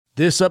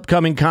This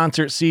upcoming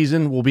concert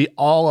season will be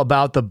all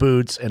about the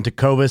boots, and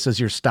Tecovas is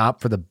your stop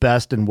for the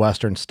best in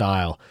Western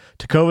style.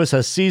 Tecovas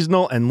has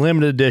seasonal and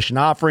limited edition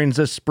offerings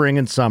this spring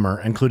and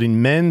summer,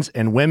 including men's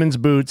and women's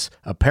boots,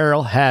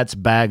 apparel, hats,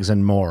 bags,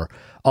 and more.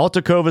 All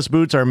Tecovas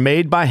boots are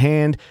made by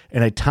hand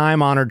in a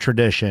time-honored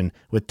tradition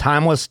with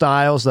timeless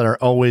styles that are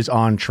always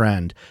on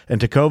trend. And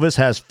Tecovas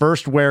has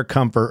first wear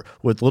comfort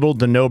with little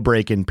to no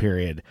break-in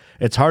period.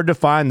 It's hard to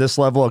find this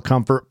level of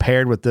comfort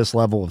paired with this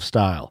level of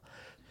style.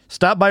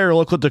 Stop by your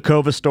local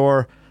Tecovas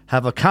store,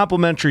 have a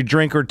complimentary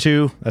drink or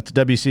two, that's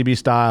WCB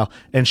style,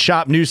 and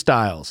shop new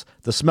styles.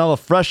 The smell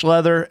of fresh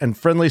leather and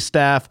friendly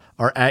staff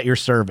are at your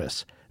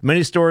service.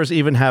 Many stores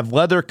even have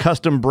leather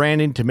custom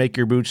branding to make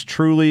your boots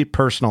truly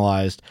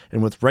personalized.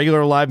 And with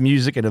regular live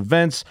music and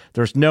events,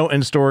 there's no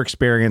in-store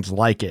experience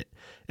like it.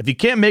 If you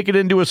can't make it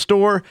into a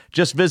store,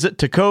 just visit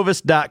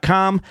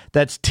tecovas.com.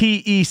 That's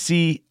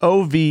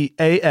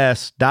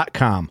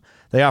TECOVAS.com.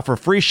 They offer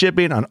free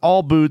shipping on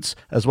all boots,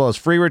 as well as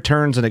free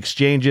returns and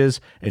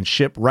exchanges, and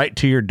ship right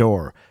to your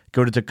door.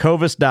 Go to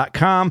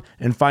tecovas.com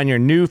and find your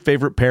new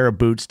favorite pair of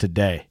boots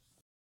today.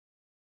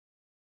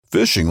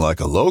 Fishing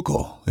like a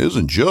local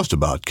isn't just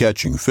about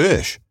catching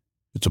fish.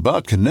 It's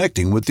about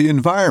connecting with the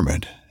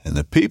environment and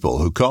the people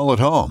who call it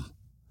home.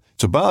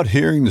 It's about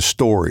hearing the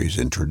stories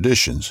and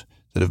traditions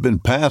that have been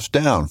passed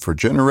down for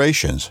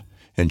generations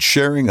and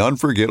sharing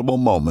unforgettable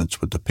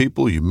moments with the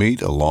people you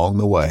meet along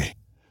the way.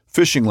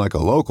 Fishing like a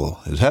local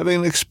is having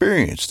an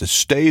experience that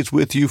stays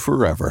with you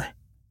forever.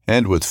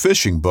 And with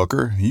Fishing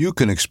Booker, you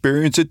can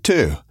experience it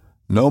too,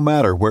 no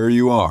matter where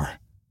you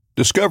are.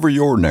 Discover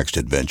your next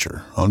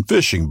adventure on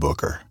Fishing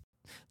Booker.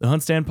 The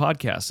Hunt Stand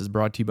Podcast is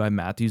brought to you by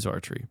Matthews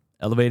Archery,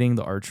 elevating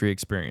the archery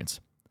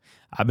experience.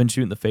 I've been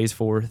shooting the Phase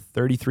 4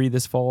 33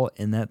 this fall,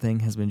 and that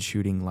thing has been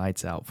shooting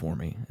lights out for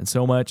me. And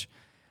so much,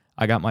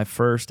 I got my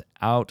first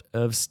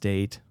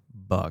out-of-state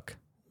buck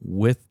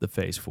with the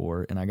Phase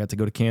 4, and I got to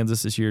go to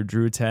Kansas this year,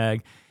 drew a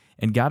tag,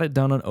 and got it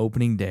done on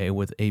opening day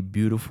with a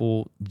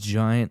beautiful,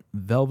 giant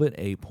velvet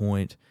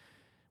 8-point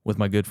with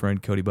my good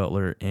friend Cody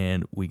Butler,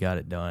 and we got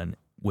it done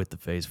with the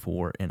Phase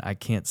 4, and I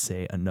can't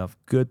say enough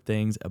good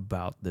things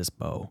about this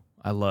bow.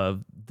 I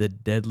love the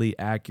deadly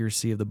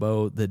accuracy of the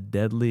bow, the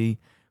deadly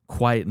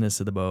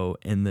quietness of the bow,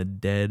 and the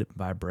dead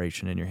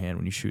vibration in your hand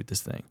when you shoot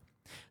this thing.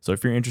 So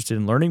if you're interested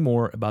in learning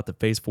more about the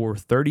Phase 4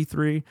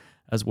 33,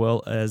 as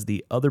well as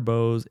the other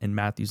bows in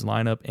Matthews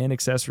lineup and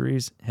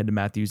accessories, head to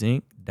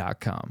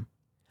MatthewsInc.com.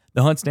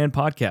 The Hunt Stand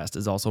Podcast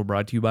is also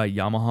brought to you by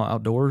Yamaha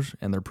Outdoors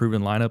and their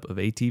proven lineup of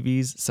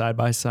ATVs,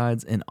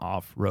 side-by-sides, and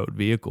off-road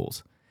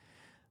vehicles.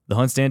 The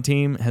Hunt Stand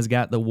team has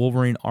got the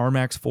Wolverine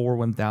RMAX 4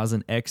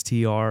 1000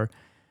 XTR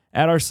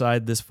at our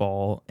side this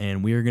fall,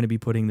 and we are going to be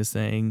putting this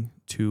thing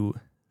to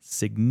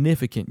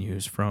significant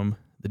use from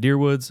the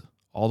Deerwoods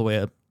all the way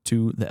up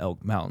to the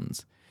Elk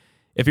Mountains.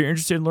 If you're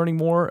interested in learning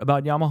more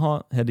about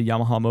Yamaha, head to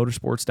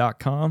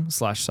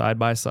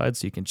yamahamotorsports.com/side-by-side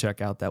so you can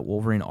check out that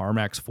Wolverine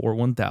RMAX 4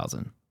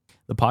 1000.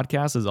 The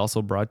podcast is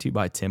also brought to you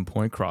by 10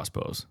 Point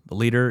Crossbows, the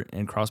leader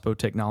in crossbow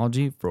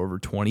technology for over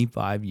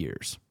 25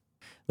 years.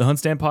 The Hunt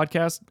Stand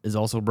Podcast is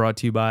also brought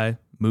to you by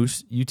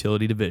Moose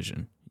Utility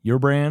Division, your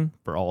brand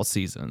for all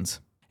seasons.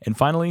 And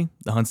finally,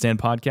 the Hunt Stand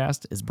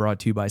Podcast is brought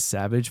to you by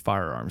Savage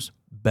Firearms.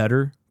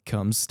 Better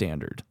comes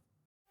standard.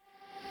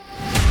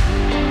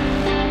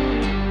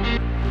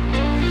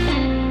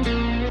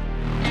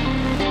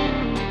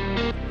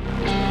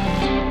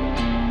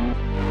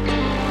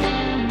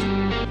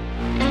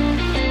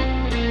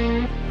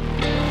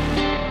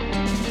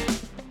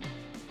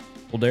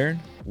 Well, Darron,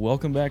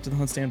 welcome back to the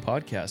Hunt Stand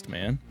Podcast,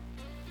 man.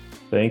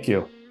 Thank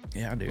you.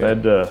 Yeah, dude.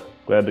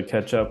 Glad to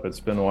catch up. It's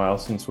been a while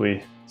since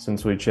we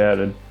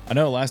chatted. I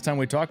know last time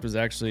we talked was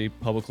actually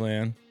public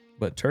land,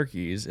 but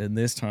turkeys, and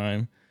this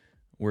time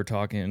we're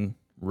talking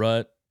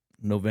rut,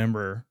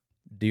 November,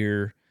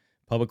 deer,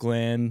 public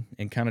land,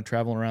 and kind of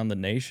traveling around the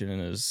nation.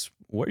 And is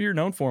what you're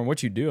known for and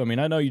what you do. I mean,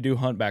 I know you do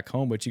hunt back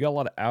home, but you got a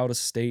lot of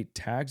out-of-state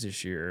tags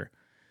this year.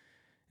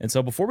 And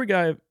so before we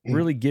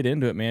really get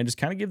into it, man, just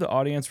kind of give the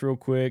audience real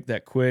quick,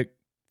 that quick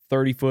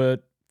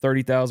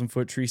 30,000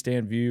 foot tree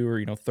stand view,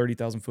 or,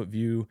 30,000 foot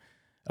view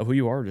of who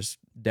you are, just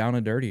down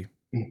and dirty.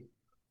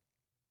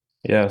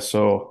 Yeah.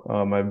 So,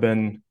 I've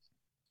been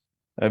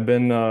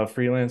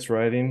freelance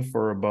writing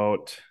for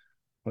about,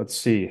 let's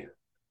see,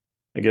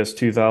 I guess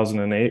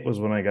 2008 was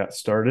when I got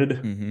started,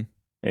 Mm-hmm.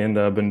 and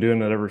I've been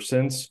doing it ever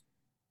since.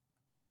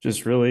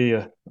 Just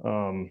really,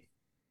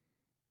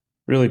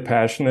 really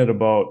passionate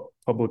about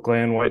public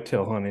land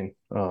whitetail hunting.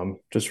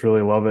 Just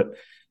really love it,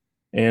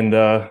 and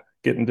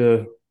getting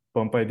to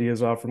bump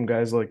ideas off from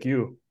guys like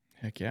you.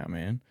 Heck yeah,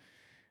 man.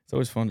 It's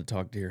always fun to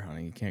talk deer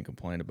hunting. You can't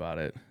complain about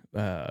it.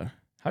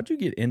 How'd you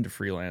get into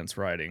freelance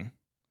writing?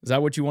 Is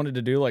that what you wanted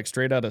to do, like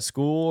straight out of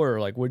school, or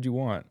like what'd you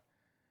want?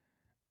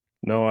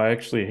 No, I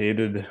actually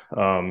hated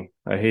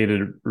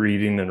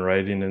reading and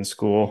writing in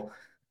school.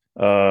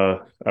 I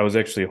was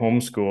actually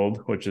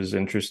homeschooled, which is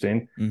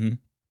interesting. Mm-hmm.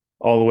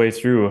 all the way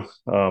through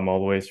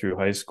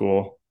high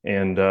school.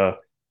 And I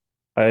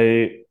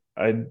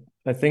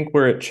I think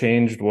where it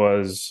changed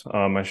was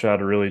I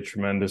shot a really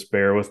tremendous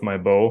bear with my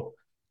bow,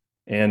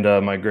 and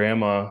my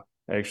grandma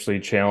actually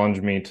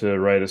challenged me to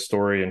write a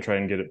story and try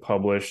and get it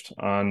published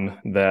on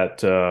that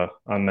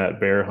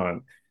bear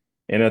hunt.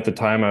 And at the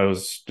time, I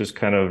was just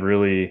kind of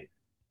really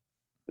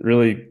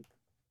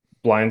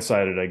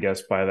blindsided, I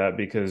guess, by that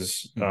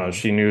because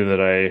she knew that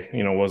I,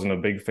 wasn't a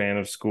big fan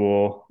of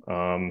school,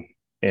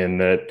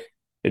 and that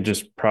it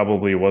just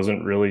probably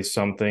wasn't really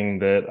something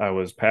that I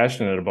was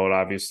passionate about,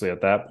 obviously,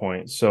 at that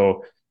point.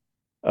 So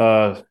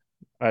uh,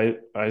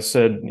 I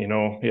said,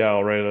 yeah,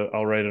 I'll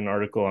write an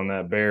article on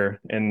that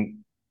bear. And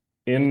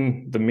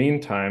in the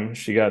meantime,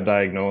 she got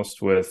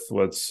diagnosed with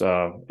what's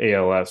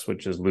ALS,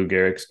 which is Lou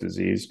Gehrig's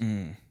disease.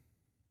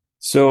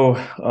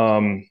 So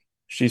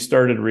she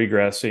started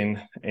regressing,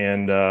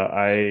 and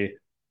I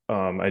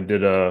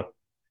did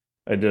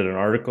an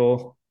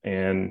article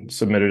and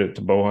submitted it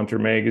to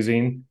Bowhunter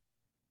magazine.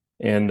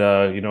 And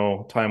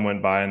time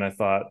went by, and I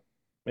thought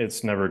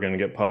it's never going to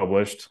get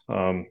published.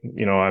 I'm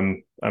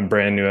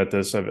brand new at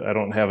this. I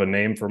don't have a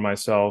name for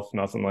myself,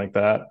 nothing like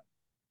that.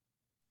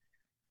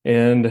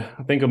 And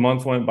I think a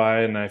month went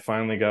by, and I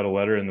finally got a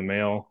letter in the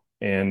mail.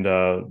 And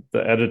the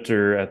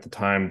editor at the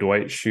time,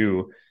 Dwight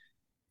Shue,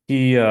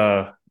 he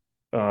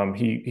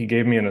he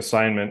gave me an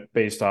assignment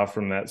based off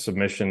from that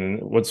submission.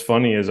 And what's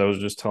funny is I was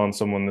just telling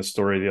someone this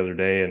story the other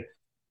day, and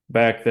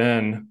back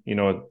then,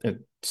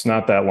 it's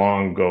not that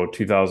long ago,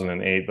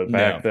 2008, but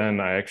back then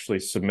I actually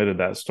submitted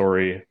that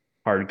story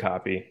hard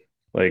copy.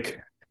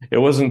 Like, it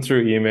wasn't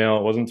through email,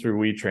 it wasn't through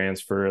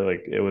WeTransfer,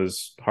 like it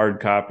was hard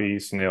copy,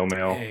 snail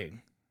mail.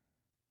 Dang.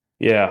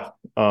 Yeah.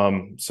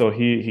 So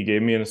he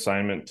gave me an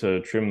assignment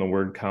to trim the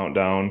word count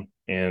down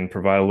and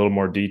provide a little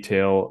more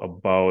detail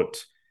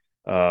about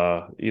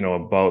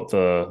about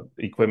the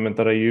equipment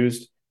that I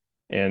used.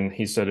 And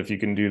he said, if you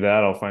can do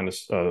that, I'll find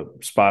a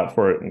spot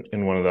for it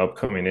in one of the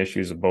upcoming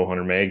issues of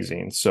Bowhunter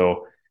magazine.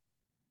 So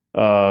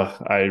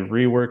I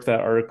reworked that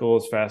article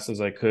as fast as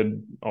I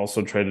could.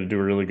 Also tried to do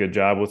a really good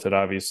job with it,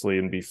 obviously,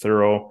 and be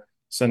thorough.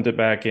 Sent it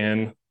back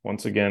in,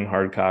 once again,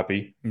 hard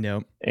copy.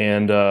 Yep.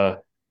 And I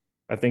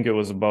think it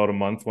was about a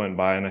month went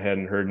by and I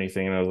hadn't heard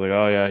anything. And I was like,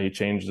 oh yeah, he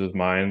changed his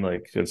mind.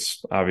 Like,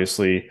 it's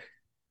obviously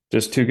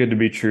just too good to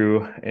be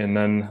true. And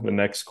then the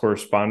next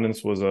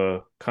correspondence was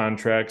a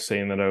contract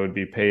saying that I would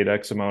be paid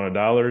X amount of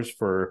dollars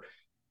for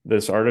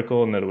this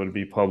article and that it would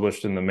be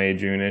published in the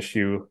May-June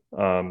issue,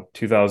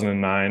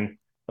 2009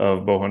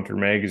 of Bowhunter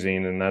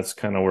magazine. And that's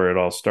kind of where it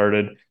all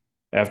started.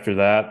 After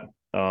that,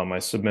 I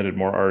submitted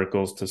more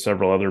articles to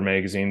several other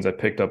magazines. I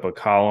picked up a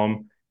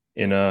column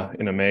in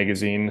a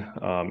magazine,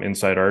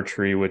 Inside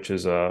Archery, which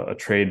is a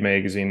trade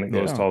magazine that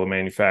goes to all the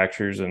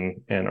manufacturers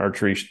and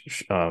archery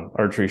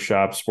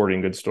shops,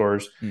 sporting goods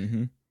stores.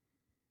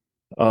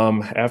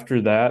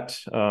 After that,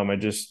 I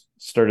just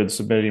started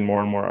submitting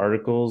more and more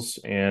articles,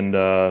 and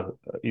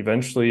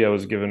eventually I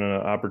was given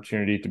an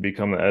opportunity to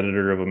become the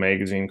editor of a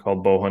magazine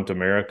called Bowhunt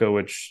America,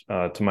 which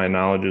to my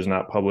knowledge is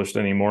not published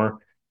anymore.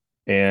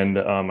 And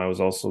I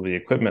was also the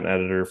equipment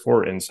editor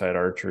for Inside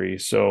Archery.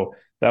 So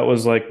that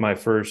was like my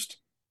first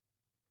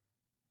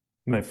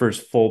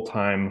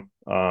full-time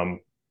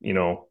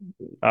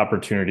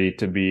opportunity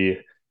to be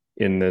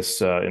in this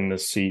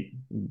seat,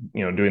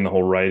 doing the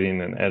whole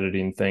writing and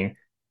editing thing.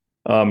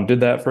 Did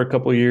that for a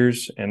couple of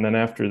years, and then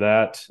after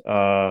that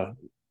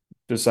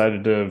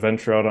decided to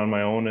venture out on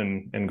my own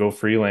and go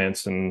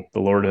freelance, and the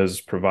Lord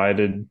has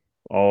provided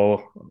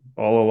all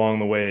along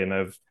the way, and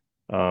I've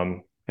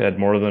had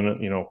more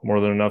than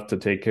enough to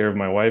take care of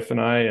my wife and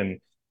I, and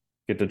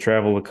get to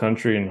travel the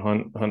country and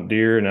hunt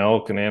deer and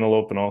elk and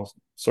antelope and all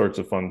sorts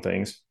of fun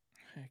things.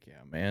 Heck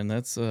yeah, man.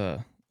 That's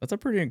a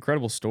pretty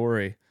incredible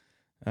story.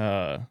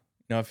 I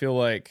feel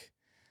like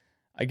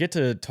I get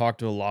to talk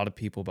to a lot of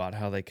people about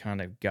how they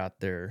kind of got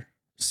their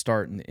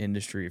start in the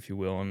industry, if you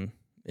will. And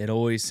it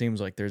always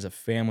seems like there's a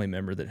family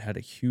member that had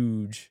a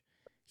huge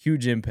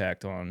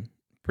impact on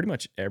pretty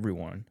much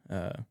everyone.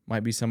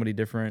 Might be somebody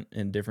different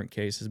in different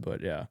cases,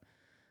 but yeah,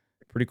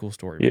 pretty cool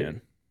story,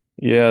 man.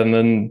 Yeah, and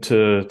then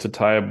to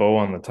tie a bow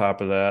on the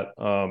top of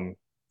that,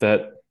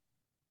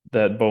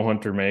 that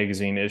Bowhunter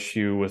magazine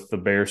issue with the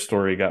bear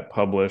story got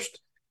published,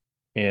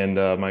 and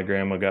my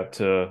grandma got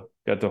to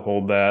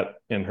hold that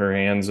in her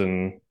hands,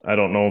 and I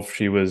don't know if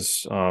she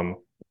was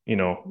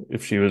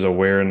if she was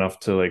aware enough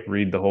to like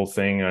read the whole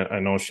thing. I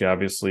know she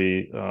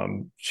obviously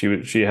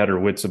she had her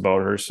wits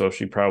about her, so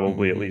she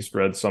probably at least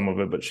read some of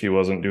it, but she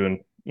wasn't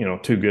doing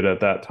too good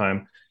at that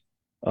time.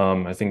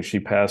 I think she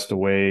passed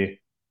away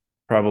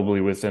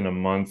probably within a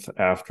month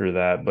after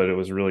that, but it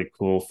was really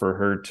cool for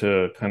her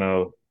to kind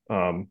of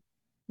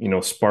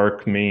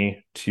spark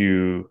me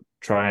to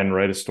try and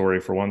write a story,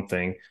 for one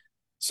thing,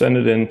 send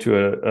it into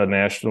a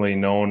nationally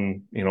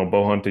known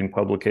bow hunting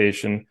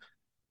publication,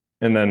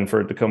 and then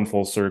for it to come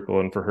full circle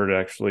and for her to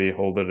actually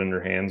hold it in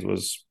her hands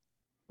was,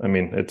 I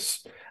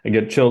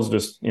get chills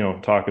just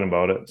talking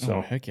about it.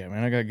 So heck yeah,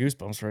 man, I got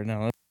goosebumps right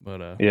now.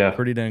 But yeah,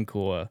 pretty dang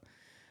cool.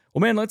 Well,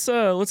 man, let's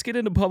get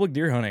into public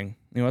deer hunting.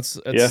 That's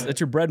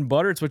your bread and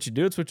butter. It's what you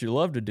do. It's what you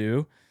love to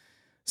do.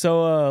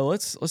 So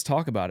let's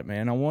talk about it,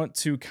 man. I want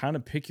to kind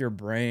of pick your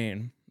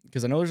brain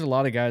because I know there's a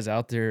lot of guys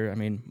out there. I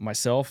mean,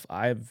 myself,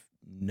 I've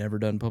never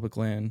done public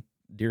land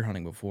deer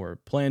hunting before.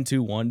 Plan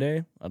to one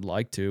day. I'd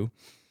like to.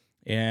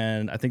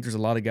 And I think there's a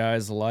lot of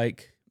guys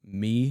like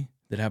me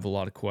that have a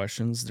lot of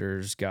questions.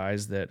 There's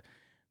guys that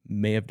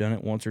may have done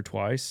it once or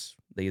twice.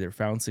 They either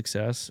found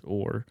success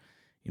or,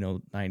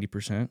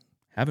 90%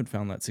 haven't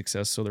found that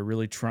success. So they're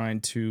really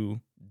trying to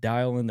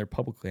dial in their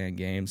public land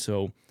game.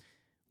 So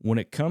when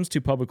it comes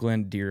to public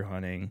land deer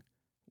hunting,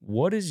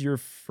 what is your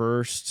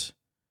first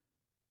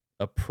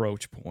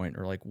approach point,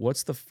 or like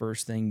what's the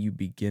first thing you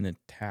begin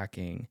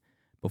attacking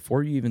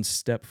before you even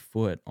step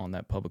foot on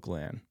that public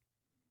land?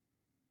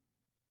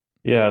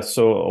 Yeah,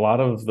 so a lot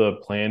of the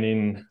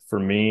planning for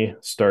me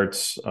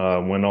starts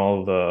when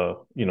all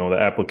the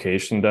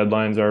application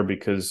deadlines are,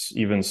 because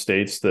even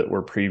states that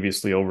were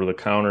previously over the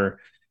counter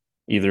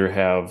either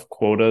have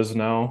quotas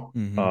now,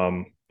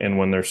 and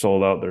when they're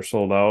sold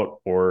out,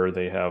 or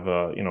they have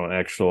an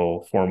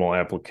actual formal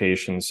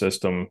application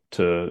system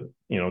to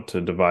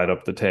divide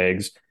up the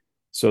tags.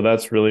 So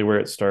that's really where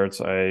it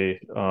starts. I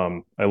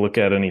look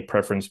at any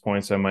preference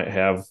points I might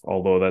have,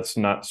 although that's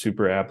not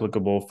super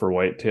applicable for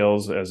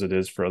whitetails as it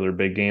is for other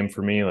big game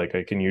for me. Like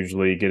I can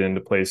usually get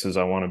into places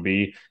I want to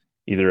be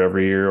either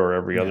every year or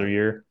every other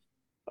year.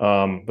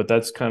 But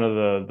that's kind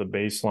of the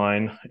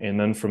baseline. And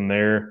then from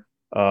there,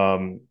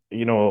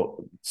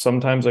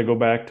 sometimes I go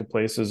back to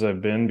places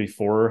I've been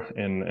before,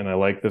 and I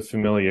like the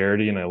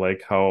familiarity, and I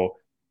like how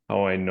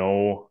I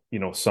know,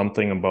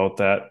 something about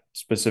that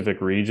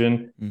specific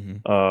region.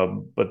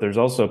 But there's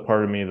also a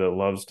part of me that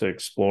loves to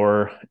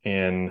explore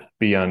and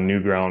be on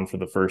new ground for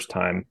the first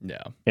time.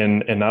 Yeah.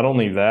 And not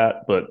only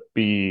that, but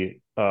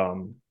be,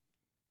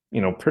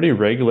 pretty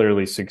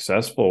regularly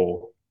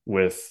successful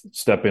with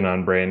stepping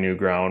on brand new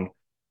ground.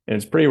 And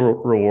it's pretty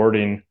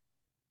rewarding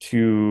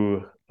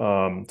to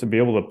be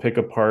able to pick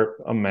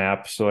apart a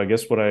map. So I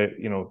guess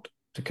to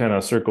kind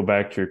of circle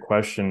back to your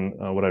question,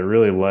 what I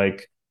really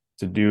like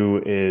to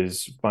do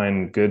is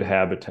find good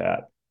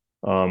habitat.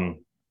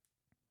 And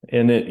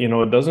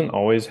it doesn't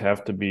always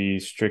have to be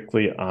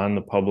strictly on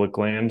the public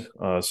land.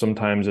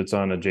 Sometimes it's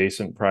on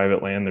adjacent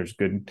private land. There's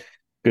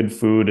good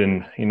food,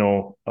 and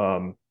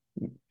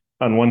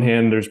on one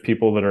hand, there's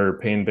people that are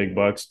paying big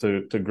bucks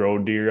to grow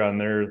deer on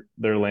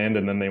their land,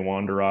 and then they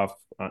wander off,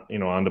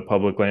 onto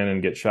public land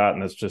and get shot,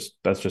 and that's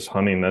just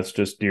hunting. That's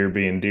just deer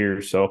being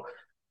deer. So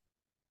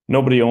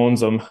nobody owns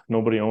them.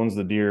 Nobody owns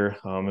the deer.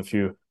 If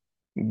you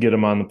get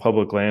them on the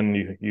public land,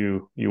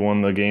 you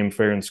won the game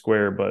fair and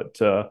square. But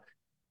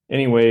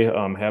anyway,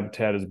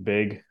 habitat is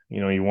big.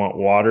 You want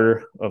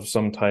water of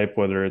some type,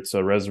 whether it's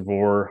a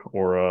reservoir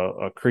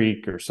or a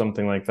creek or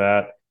something like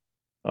that.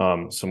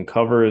 Some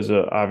cover is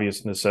an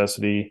obvious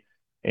necessity.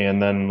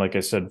 And then, like I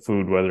said,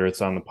 food, whether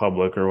it's on the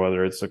public or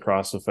whether it's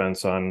across the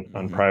fence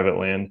on private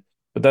land.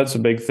 But that's a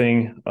big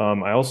thing.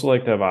 I also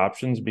like to have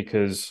options,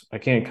 because I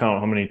can't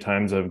count how many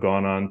times I've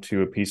gone on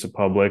to a piece of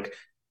public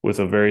with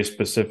a very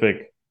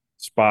specific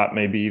spot,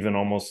 maybe even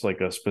almost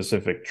like a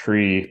specific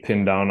tree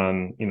pinned down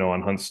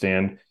on hunt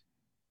stand.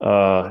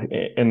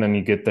 And then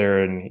you get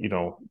there and,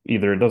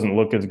 either it doesn't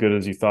look as good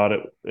as you thought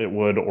it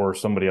would, or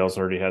somebody else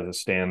already has a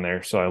stand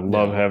there. So I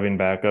love having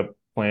backup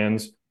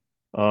plans.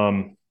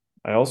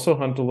 I also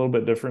hunt a little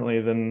bit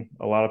differently than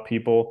a lot of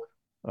people.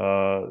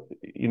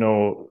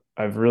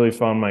 I've really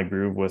found my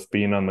groove with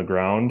being on the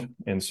ground.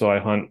 And so I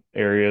hunt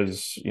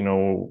areas,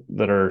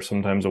 that are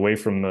sometimes away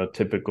from the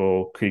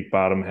typical creek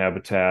bottom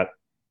habitat,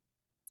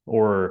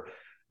 or,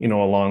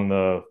 along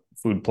the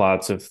food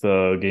plots if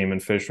the Game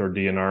and Fish or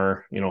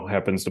DNR,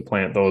 happens to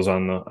plant those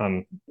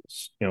on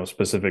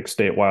specific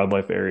state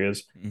wildlife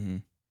areas.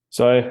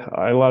 So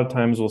I a lot of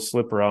times will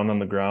slip around on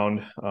the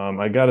ground.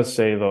 I gotta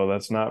say though,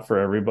 that's not for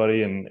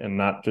everybody, and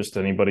not just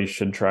anybody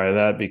should try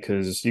that,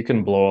 because you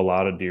can blow a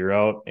lot of deer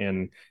out.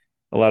 And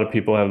a lot of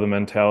people have the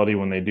mentality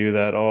when they do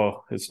that,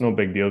 oh, it's no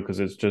big deal because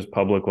it's just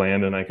public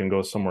land and I can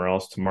go somewhere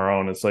else tomorrow.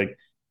 And it's like,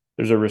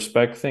 there's a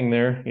respect thing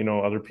there.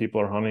 Other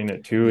people are hunting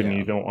it too, and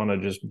you don't want to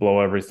just blow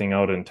everything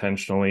out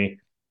intentionally.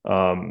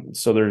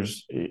 So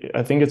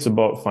I think it's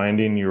about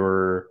finding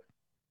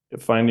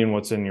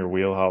what's in your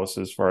wheelhouse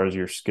as far as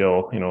your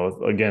skill.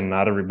 Again,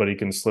 not everybody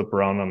can slip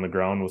around on the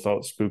ground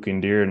without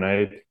spooking deer. And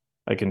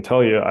I can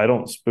tell you, I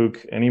don't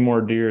spook any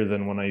more deer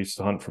than when I used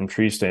to hunt from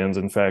tree stands.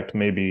 In fact,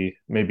 maybe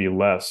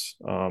less.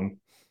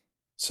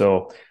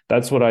 So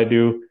that's what I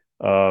do.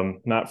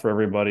 Not for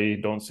everybody.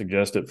 Don't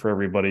suggest it for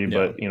everybody,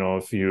 but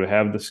if you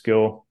have the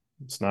skill,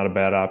 it's not a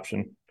bad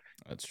option.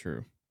 That's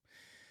true.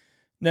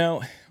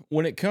 Now,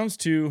 when it comes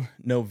to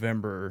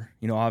November,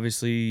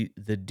 obviously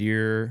the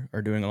deer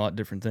are doing a lot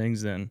different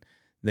things than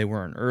they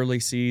were in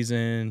early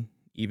season,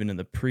 even in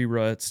the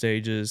pre-rut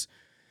stages.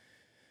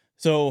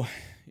 So,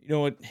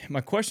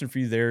 my question for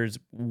you there is,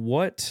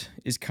 what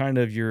is kind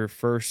of your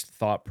first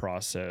thought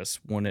process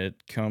when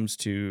it comes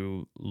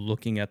to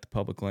looking at the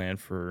public land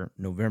for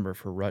November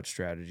for rut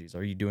strategies?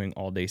 Are you doing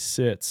all-day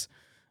sits?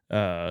 What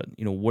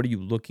are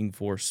you looking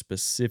for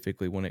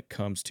specifically when it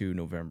comes to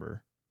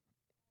November?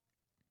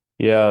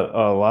 Yeah,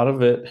 a lot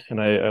of it,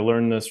 and I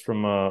learned this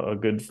from a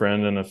good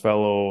friend and a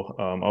fellow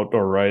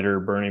outdoor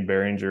writer, Bernie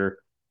Behringer,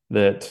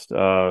 that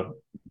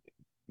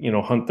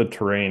hunt the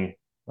terrain.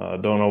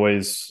 Don't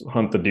always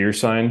hunt the deer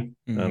sign,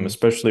 Mm-hmm.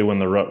 especially when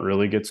the rut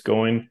really gets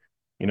going.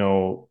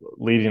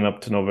 Leading up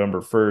to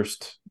November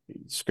 1st,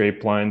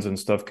 scrape lines and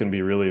stuff can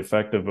be really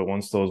effective, but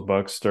once those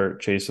bucks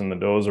start chasing the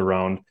does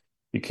around,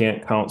 you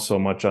can't count so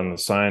much on the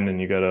sign, and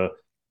you gotta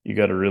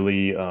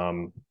really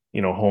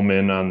home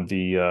in on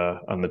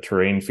the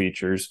terrain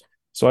features.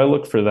 So I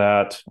look for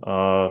that.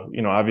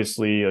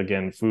 Obviously,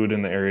 again, food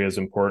in the area is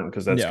important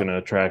because that's Yeah. going to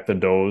attract the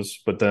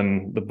does. But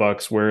then the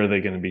bucks, where are they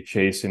going to be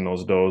chasing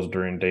those does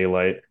during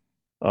daylight?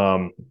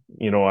 Um,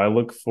 I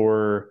look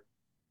for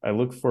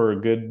a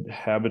good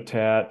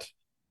habitat,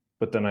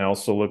 but then I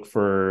also look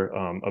for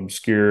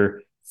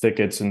obscure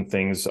thickets and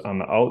things on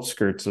the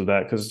outskirts of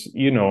that because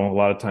a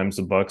lot of times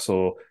the bucks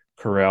will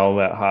corral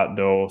that hot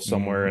doe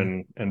somewhere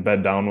Mm-hmm. and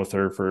bed down with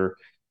her for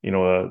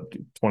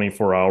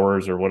 24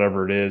 hours or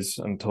whatever it is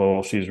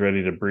until she's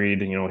ready to breed.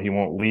 He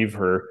won't leave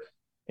her,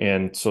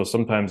 and so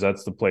sometimes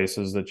that's the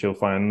places that you'll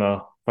find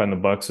the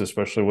bucks,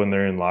 especially when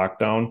they're in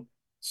lockdown.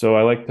 So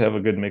I like to have a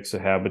good mix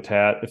of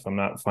habitat if I'm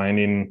not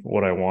finding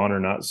what I want or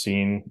not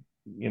seeing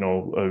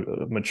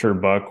a mature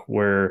buck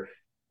where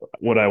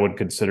what I would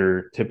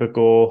consider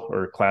typical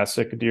or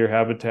classic deer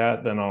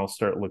habitat, then I'll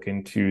start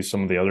looking to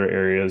some of the other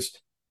areas,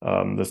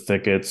 the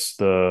thickets,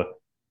 the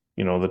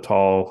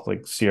tall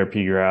like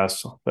CRP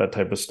grass, that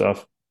type of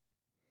stuff.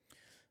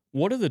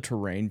 What are the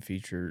terrain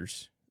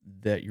features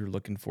that you're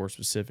looking for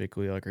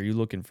specifically? Like, are you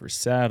looking for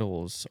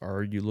saddles?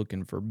 Are you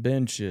looking for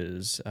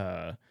benches,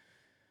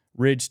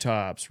 ridge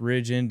tops,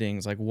 ridge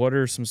endings? Like, what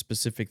are some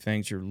specific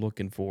things you're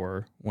looking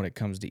for when it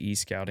comes to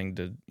e-scouting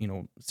to,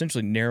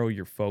 essentially narrow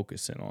your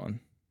focus in on?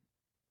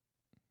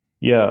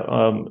 Yeah,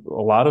 a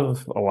lot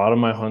of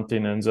my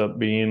hunting ends up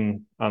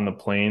being on the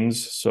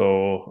plains,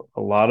 so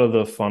a lot of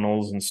the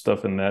funnels and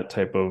stuff in that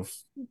type of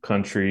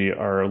country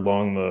are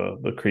along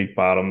the creek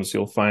bottoms.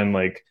 You'll find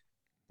like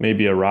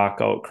maybe a rock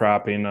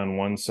outcropping on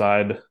one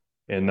side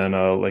and then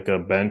like a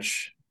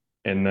bench,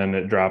 and then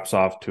it drops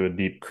off to a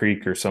deep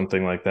creek or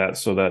something like that.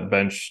 So that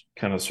bench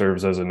kind of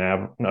serves as a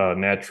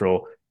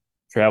natural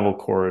travel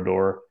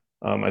corridor.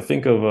 I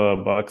think of a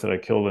buck that I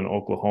killed in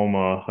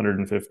Oklahoma,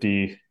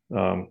 150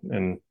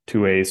 and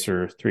 2 ace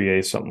or 3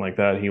 ace, something like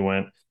that. He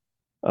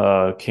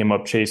came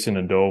up chasing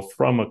a doe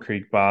from a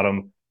creek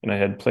bottom, and I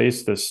had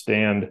placed this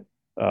stand.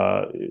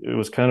 It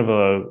was kind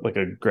of like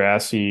a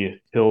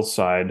grassy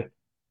hillside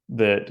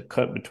that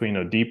cut between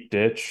a deep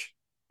ditch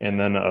and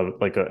then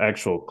like an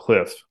actual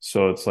cliff.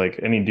 So it's like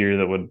any deer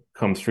that would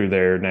come through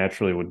there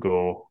naturally would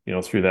go,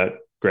 through that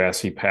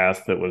grassy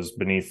path that was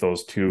beneath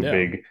those two Yeah.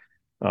 big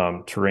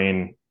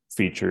terrain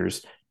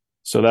features.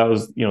 So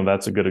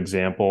that's a good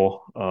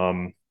example.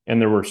 And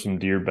there were some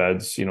deer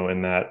beds,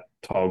 in that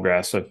tall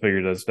grass. So I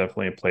figured that's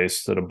definitely a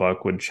place that a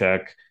buck would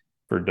check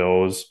for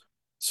does.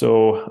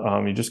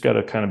 So you just got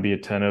to kind of be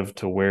attentive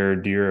to where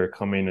deer are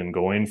coming and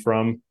going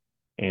from,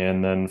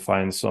 and then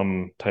find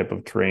some type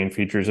of terrain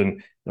features.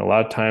 And a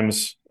lot of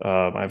times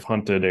I've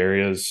hunted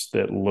areas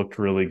that looked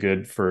really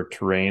good for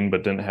terrain,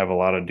 but didn't have a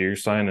lot of deer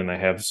sign. And I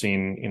have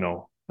seen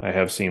good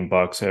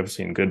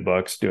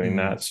bucks doing Mm-hmm.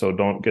 that. So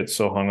don't get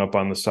so hung up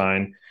on the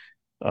sign.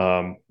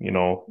 Um, you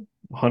know,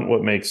 Hunt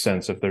what makes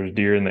sense. If there's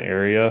deer in the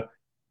area,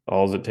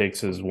 all it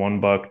takes is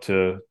one buck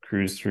to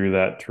cruise through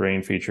that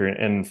terrain feature.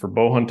 And for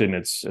bow hunting,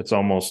 it's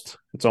almost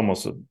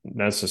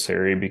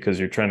necessary because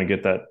you're trying to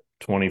get that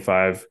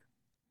 25,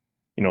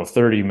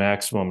 30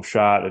 maximum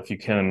shot if you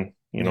can,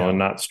 Yeah. and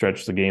not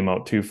stretch the game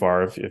out too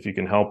far if you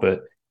can help it.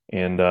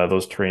 And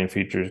those terrain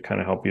features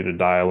kind of help you to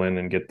dial in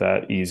and get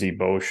that easy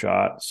bow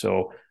shot.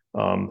 So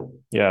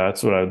yeah,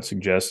 that's what I would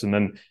suggest. And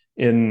then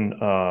in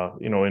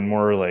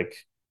more like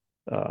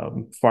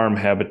farm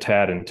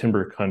habitat and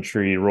timber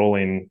country,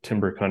 rolling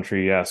timber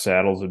country, yeah,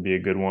 saddles would be a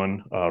good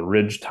one.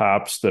 Ridge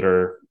tops that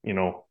are,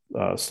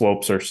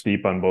 slopes are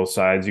steep on both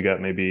sides. You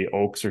got maybe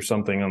oaks or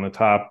something on the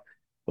top.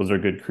 Those are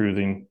good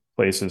cruising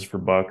places for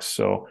bucks.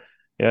 So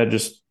yeah,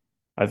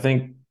 I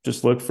think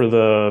just look for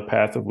the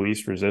path of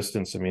least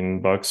resistance. I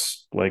mean,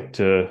 bucks not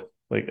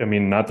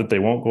that they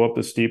won't go up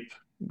the steep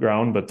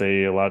ground, but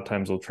they a lot of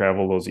times will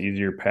travel those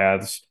easier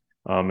paths,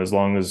 as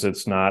long as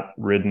it's not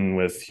ridden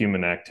with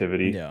human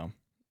activity. Yeah.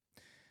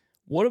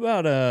 What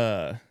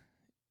about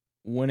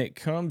when it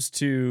comes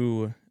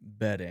to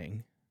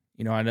bedding?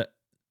 I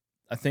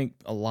think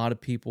a lot of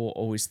people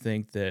always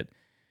think that,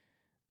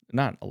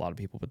 not a lot of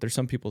people, but there's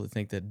some people that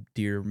think that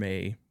deer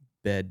may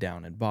bed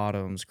down in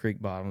bottoms,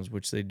 creek bottoms,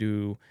 which they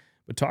do.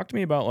 But talk to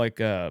me about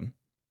like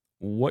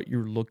what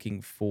you're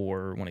looking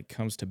for when it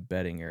comes to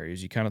bedding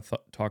areas. You kind of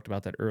talked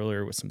about that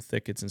earlier with some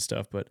thickets and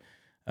stuff, but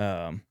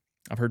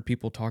I've heard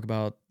people talk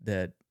about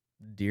that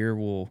deer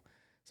will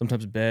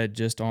sometimes bed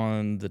just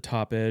on the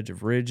top edge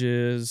of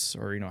ridges,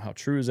 or how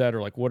true is that,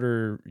 or like what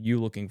are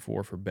you looking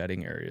for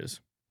bedding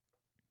areas?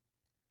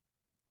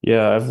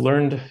 Yeah, I've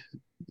learned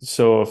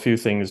So a few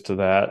things to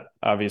that.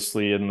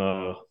 Obviously, in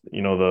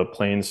the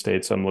plain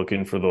states, I'm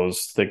looking for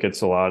those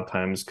thickets a lot of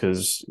times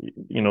because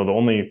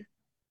the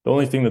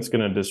only thing that's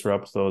going to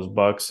disrupt those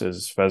bucks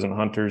is pheasant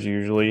hunters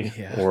usually,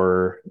 Yeah.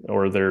 or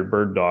their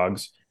bird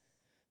dogs.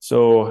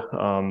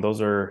 So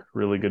those are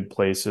really good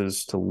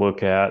places to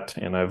look at,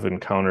 and I've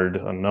encountered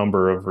a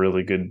number of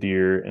really good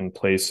deer in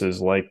places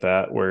like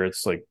that where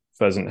it's like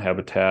pheasant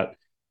habitat.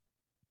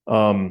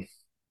 Um,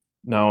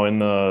 Now in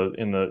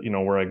the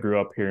where I grew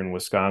up here in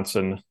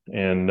Wisconsin,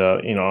 and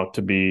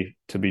to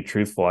be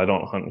truthful, I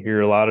don't hunt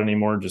here a lot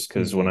anymore just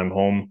because when Mm-hmm. I'm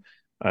home,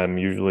 I'm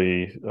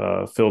usually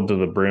filled to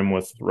the brim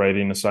with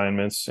writing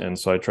assignments, and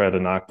so I try to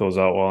knock those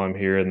out while I'm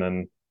here, and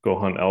then go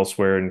hunt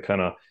elsewhere and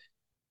kind of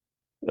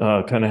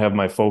have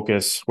my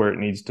focus where it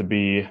needs to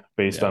be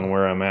based Yeah. on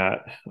where I'm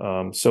at.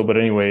 But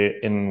anyway,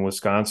 in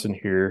Wisconsin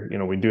here,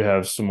 we do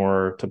have some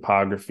more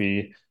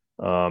topography,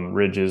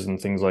 ridges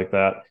and things like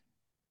that.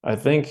 I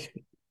think,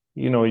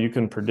 you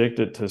can predict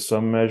it to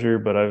some measure,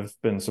 but I've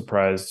been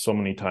surprised so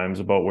many times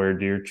about where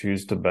deer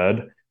choose to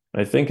bed.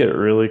 I think it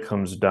really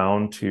comes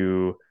down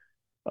to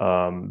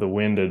the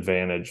wind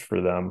advantage for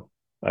them.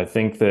 I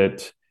think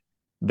that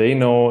they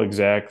know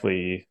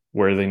exactly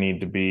where they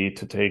need to be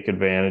to take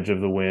advantage of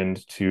the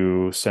wind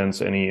to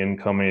sense any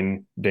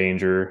incoming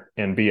danger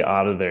and be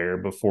out of there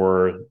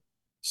before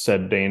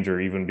said danger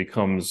even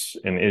becomes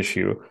an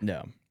issue.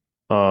 No.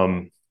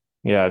 Um,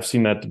 yeah, I've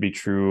seen that to be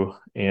true.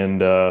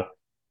 And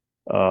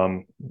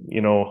um,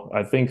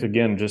 I think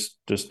again, just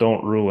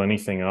don't rule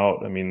anything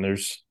out. I mean,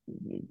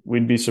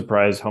 we'd be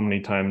surprised how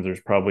many times there's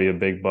probably a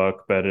big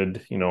buck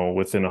bedded,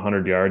 within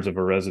 100 yards of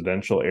a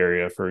residential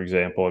area, for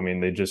example. I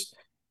mean,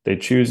 they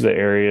choose the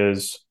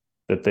areas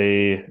that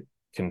they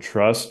can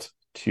trust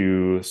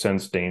to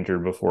sense danger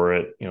before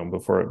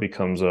it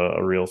becomes a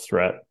real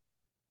threat.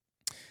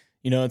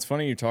 It's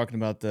funny you're talking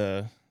about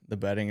the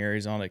bedding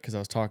areas on it because I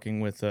was talking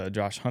with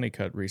Josh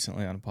Honeycutt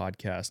recently on a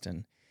podcast,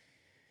 and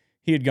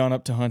he had gone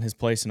up to hunt his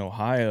place in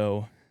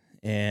Ohio,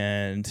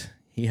 and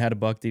he had a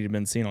buck that he'd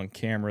been seen on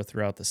camera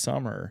throughout the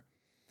summer.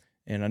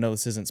 And I know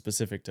this isn't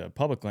specific to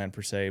public land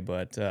per se,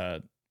 but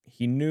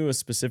he knew a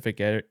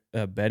specific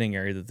bedding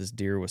area that this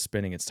deer was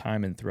spending its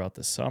time in throughout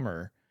the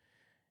summer.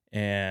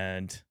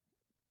 And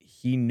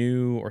he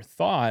knew or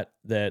thought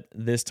that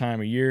this time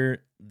of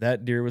year,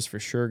 that deer was for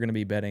sure going to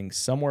be bedding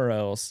somewhere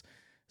else.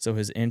 So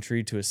his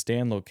entry to his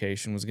stand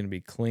location was going to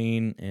be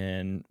clean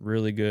and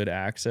really good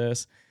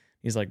access.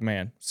 He's like,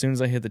 man, as soon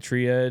as I hit the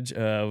tree edge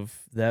of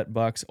that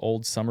buck's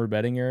old summer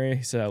bedding area,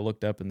 he said, I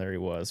looked up and there he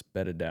was,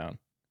 bedded down.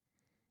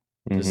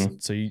 Mm-hmm.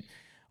 Just so you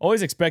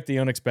always expect the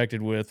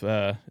unexpected with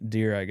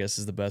deer, I guess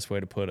is the best way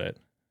to put it.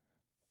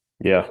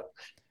 Yeah.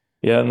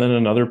 Yeah, and then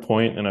another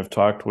point, and I've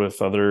talked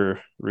with other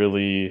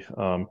really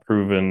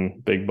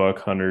proven big buck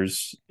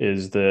hunters,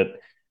 is that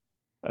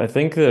I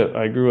think that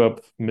I grew up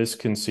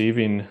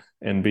misconceiving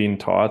and being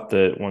taught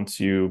that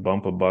once you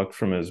bump a buck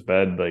from his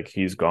bed, like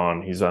he's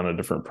gone, he's on a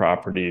different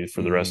property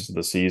for the Mm-hmm. rest of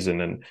the season.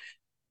 And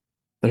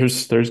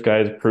there's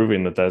guys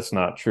proving that that's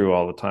not true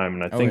all the time.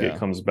 And I Oh think it yeah.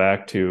 comes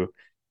back to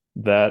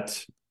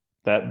that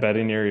that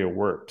bedding area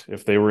worked.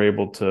 If they were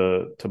able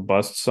to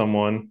bust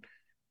someone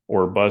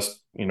or bust,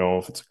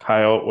 if it's a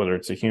coyote, whether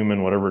it's a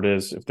human, whatever it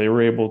is, if they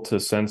were able to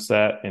sense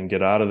that and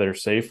get out of there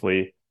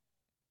safely,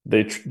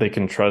 they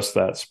can trust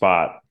that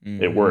spot. It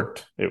Mm-hmm.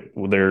 worked.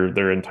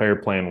 Their entire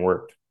plan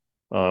worked.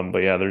 But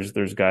yeah,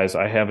 there's guys.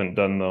 I haven't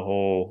done the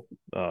whole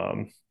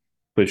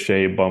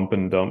cliche bump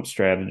and dump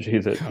strategy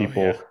that Oh yeah.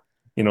 people,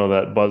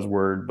 that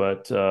buzzword,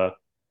 but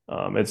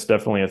it's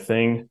definitely a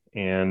thing.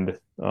 And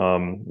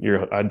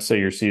I'd say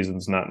your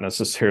season's not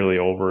necessarily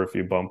over if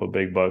you bump a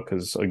big buck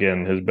because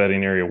again, his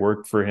bedding area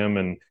worked for him,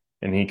 and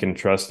he can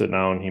trust it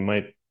now, and he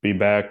might be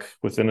back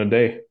within a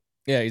day.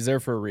 Yeah, he's there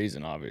for a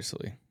reason,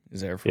 obviously.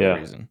 He's there for a Yeah.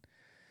 reason.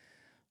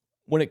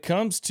 When it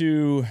comes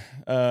to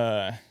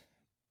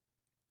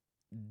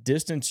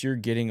distance you're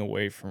getting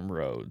away from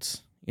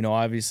roads,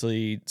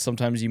 obviously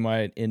sometimes you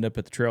might end up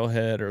at the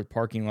trailhead or the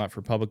parking lot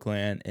for public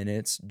land and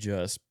it's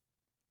just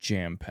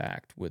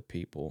jam-packed with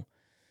people.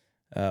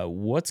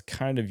 What's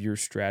kind of your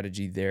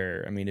strategy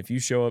there? I mean, if you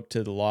show up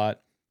to the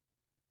lot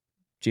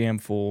jam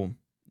full,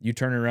 you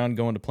turn around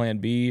going to plan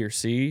B or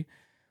C,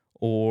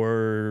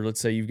 or let's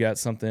say you've got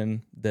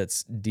something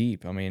that's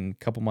deep. I mean,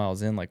 a couple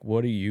miles in, like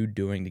what are you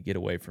doing to get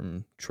away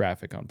from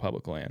traffic on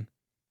public land?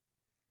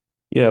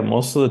 Yeah,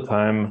 most of the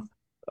time,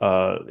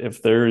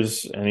 if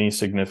there's any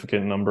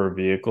significant number of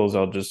vehicles,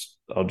 I'll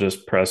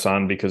just press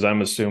on because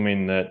I'm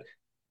assuming that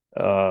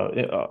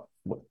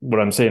what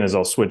I'm saying is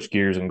I'll switch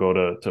gears and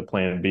go to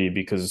plan B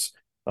because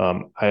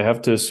I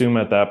have to assume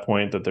at that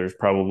point that there's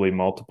probably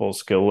multiple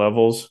skill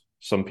levels.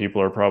 Some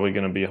people are probably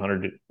going to be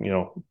 100,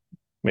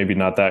 maybe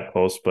not that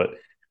close, but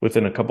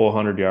within a couple of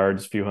hundred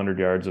yards, few hundred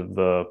yards of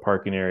the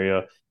parking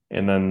area.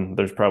 And then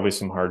there's probably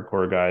some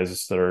hardcore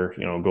guys that are,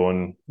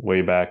 going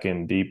way back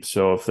in deep.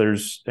 So if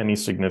there's any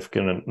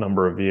significant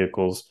number of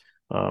vehicles,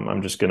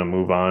 I'm just going to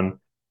move on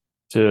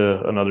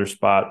to another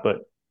spot.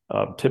 But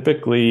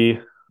typically,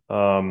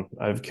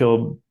 I've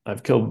killed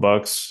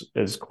bucks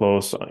as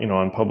close,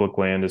 on public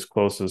land as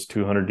close as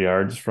 200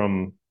 yards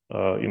from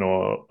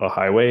a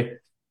highway.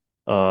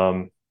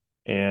 Um,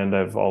 and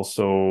I've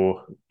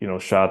also,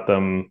 shot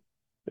them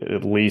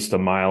at least a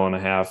mile and a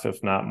half,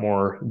 if not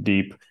more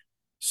deep.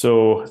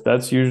 So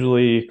that's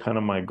usually kind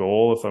of my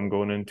goal if I'm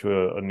going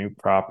into a new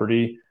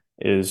property,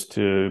 is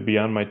to be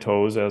on my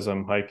toes as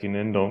I'm hiking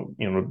in.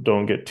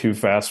 Don't get too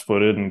fast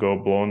footed and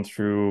go blowing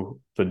through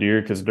the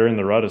deer, because during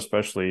the rut,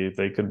 especially,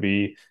 they could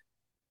be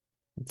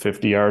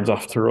 50 yards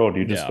off the road.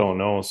 You just Yeah. don't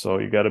know. So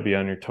you got to be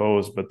on your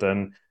toes. But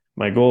then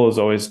my goal is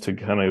always to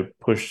kind of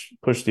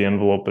push the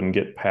envelope and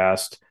get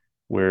past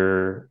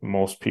where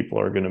most people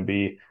are going to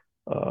be.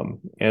 And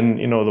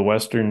the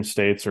western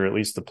states, or at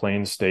least the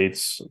plain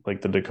states,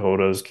 like the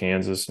Dakotas,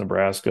 Kansas,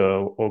 Nebraska,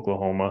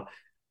 Oklahoma,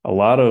 a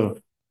lot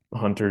of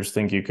hunters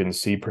think you can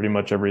see pretty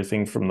much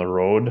everything from the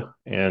road,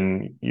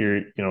 and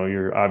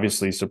you're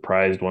obviously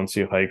surprised once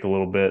you hike a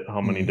little bit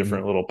how many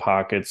different little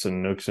pockets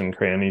and nooks and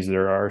crannies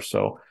there are.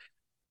 So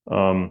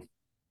um,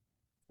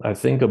 I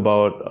think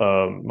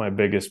about my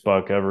biggest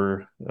buck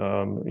ever.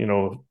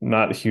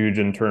 Not huge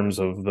in terms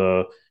of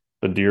the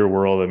deer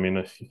world. I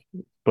mean,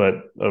 but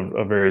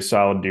a very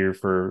solid deer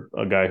for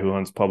a guy who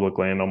hunts public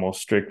land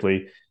almost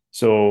strictly.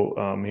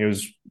 So he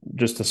was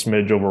just a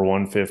smidge over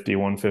 150,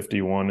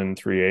 151 and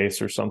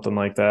 3/8 or something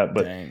like that.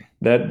 But Dang.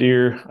 that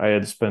deer, I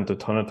had spent a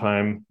ton of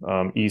time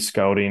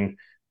e-scouting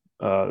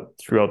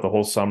throughout the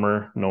whole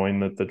summer, knowing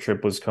that the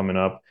trip was coming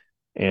up.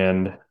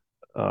 And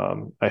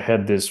I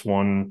had this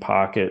one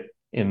pocket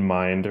in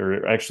mind,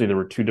 or actually there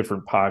were two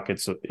different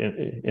pockets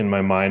in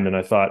my mind. And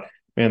I thought,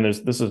 man,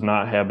 this is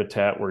not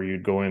habitat where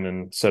you'd go in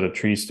and set a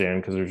tree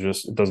stand, because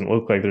it doesn't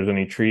look like there's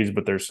any trees,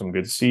 but there's some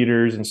good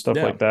cedars and stuff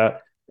Yeah. like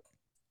that.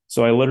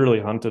 So I literally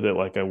hunted it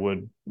like I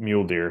would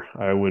mule deer.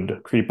 I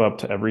would creep up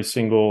to every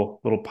single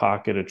little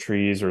pocket of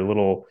trees or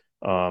little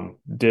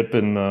dip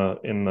in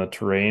the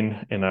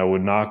terrain, and I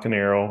would knock an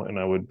arrow and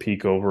I would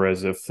peek over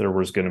as if there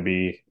was going to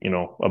be,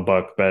 a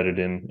buck bedded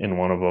in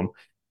one of them.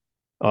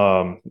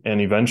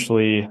 And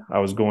eventually I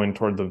was going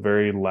toward the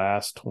very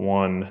last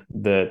one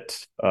that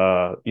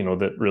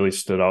really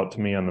stood out to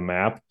me on the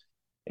map.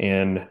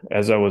 And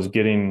as I was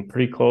getting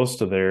pretty close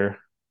to there,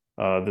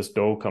 this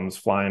doe comes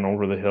flying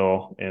over the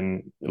hill,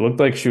 and it looked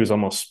like she was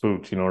almost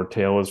spooked. Her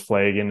tail was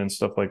flagging and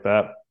stuff like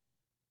that.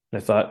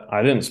 And I thought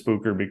I didn't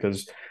spook her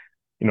because,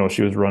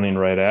 she was running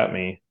right at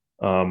me,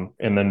 and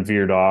then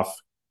veered off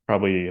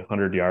probably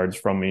 100 yards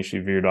from me. She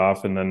veered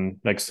off, and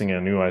then next thing I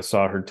knew, I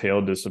saw her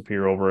tail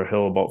disappear over a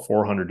hill about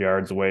 400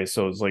 yards away.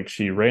 So it's like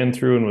she ran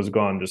through and was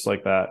gone just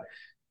like that.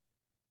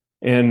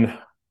 And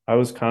I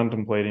was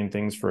contemplating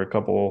things for a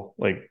couple,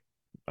 like,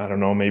 I don't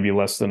know, maybe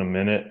less than a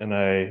minute. And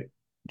I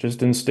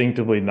just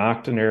instinctively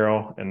knocked an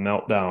arrow and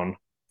knelt down,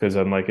 because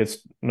I'm like,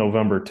 it's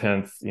November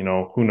 10th,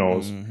 who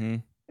knows?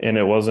 And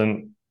it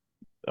wasn't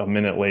a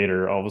minute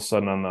later, all of a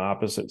sudden on the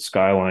opposite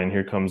skyline,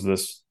 here comes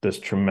this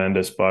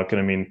tremendous buck.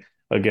 And I mean,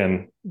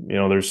 again,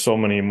 there's so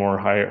many more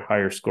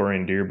higher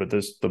scoring deer, but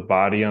the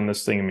body on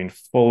this thing, I mean,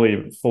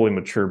 fully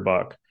mature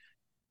buck,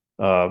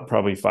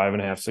 probably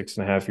 5.5,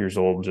 6.5 years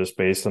old, just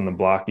based on the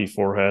blocky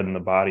forehead and the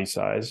body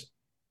size.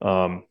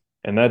 And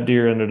that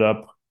deer ended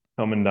up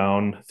coming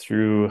down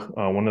through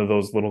one of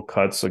those little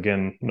cuts.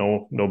 Again,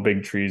 no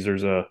big trees.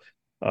 There's a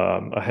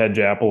hedge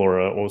apple or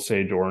a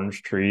Osage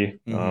orange tree.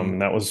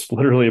 That was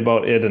literally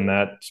about it in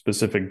that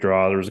specific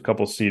draw. There was a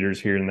couple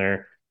cedars here and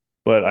there,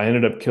 but I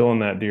ended up killing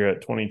that deer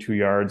at 22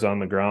 yards on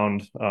the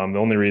ground. The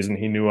only reason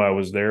he knew I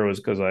was there was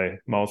because I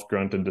mouse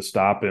grunted to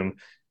stop him.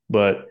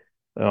 But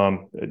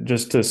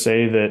just to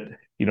say that,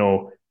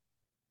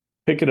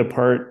 pick it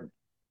apart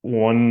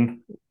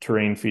one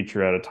terrain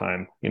feature at a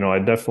time. I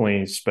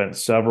definitely spent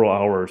several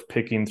hours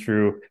picking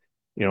through,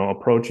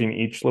 approaching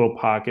each little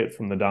pocket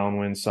from the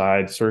downwind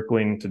side,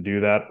 circling to do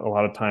that. A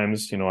lot of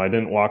times, I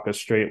didn't walk a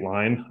straight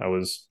line. I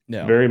was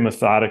very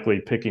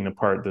methodically picking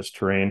apart this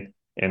terrain,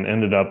 and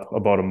ended up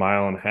about a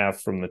mile and a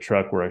half from the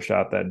truck where I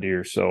shot that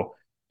deer. So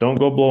don't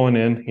go blowing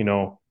in,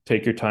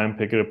 take your time,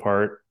 pick it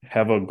apart,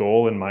 have a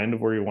goal in mind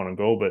of where you want to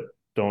go, but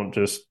don't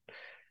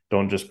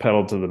just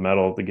pedal to the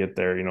metal to get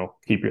there.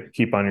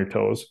 Keep on your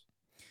toes.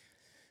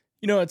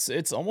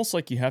 It's almost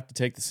like you have to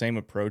take the same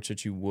approach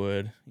that you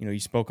would. You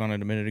spoke on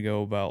it a minute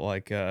ago about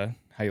like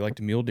how you like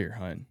to mule deer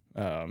hunt.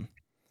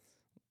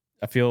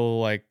 I feel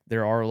like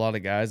there are a lot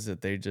of guys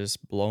that they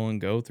just blow and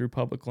go through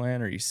public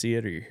land, or you see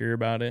it or you hear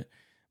about it,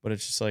 but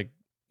it's just like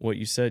what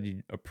you said.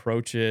 You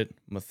approach it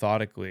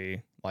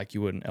methodically, like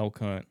you would an elk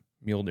hunt,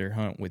 mule deer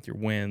hunt, with your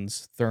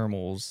winds,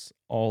 thermals,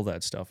 all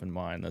that stuff in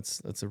mind.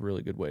 That's a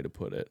really good way to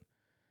put it.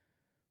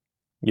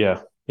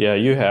 Yeah,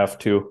 you have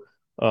to.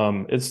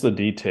 It's the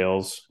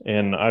details,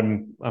 and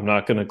I'm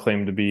not going to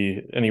claim to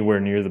be anywhere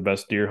near the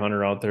best deer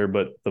hunter out there,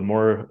 but the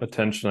more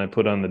attention I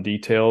put on the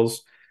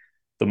details,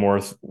 the more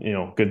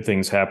good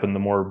things happen. The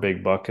more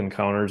big buck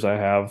encounters I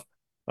have.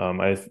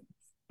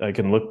 I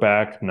can look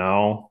back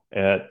now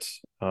at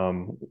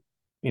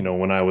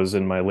when I was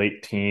in my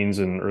late teens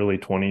and early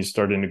 20s,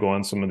 starting to go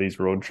on some of these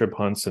road trip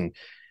hunts, and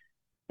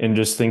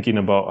just thinking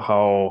about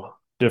how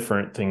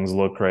different things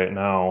look right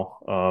now.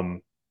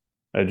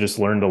 I just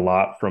learned a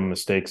lot from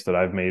mistakes that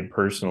I've made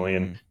personally.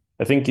 And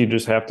I think you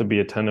just have to be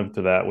attentive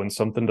to that when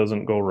something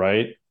doesn't go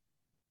right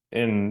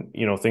and,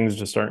 things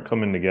just aren't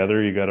coming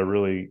together. You got to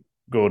really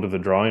go to the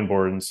drawing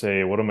board and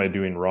say, what am I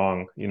doing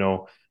wrong?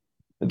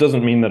 It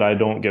doesn't mean that I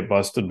don't get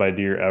busted by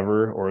deer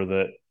ever, or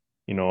that,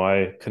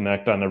 I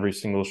connect on every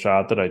single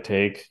shot that I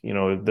take.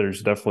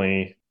 There's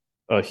definitely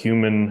a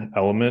human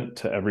element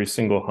to every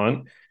single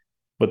hunt.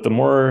 But the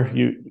more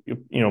you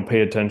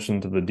pay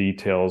attention to the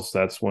details,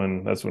 that's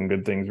when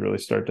good things really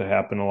start to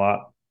happen a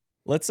lot.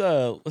 Let's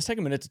take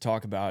a minute to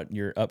talk about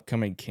your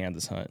upcoming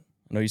Kansas hunt.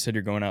 I know you said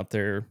you're going out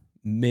there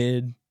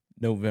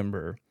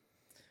mid-November.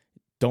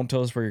 Don't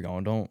tell us where you're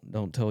going.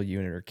 Don't tell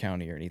unit or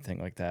county or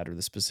anything like that, or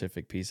the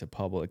specific piece of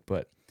public,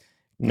 but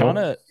kind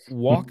of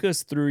walk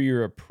us through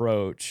your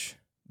approach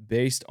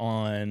based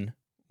on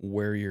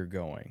where you're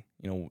going.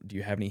 Do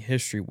you have any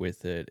history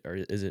with it, or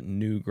is it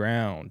new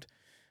ground?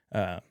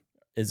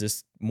 Is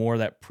this more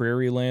that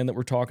prairie land that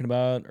we're talking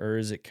about, or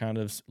is it kind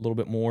of a little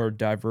bit more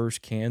diverse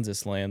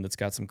Kansas land that's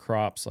got some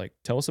crops? Like,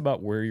 tell us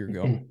about where you're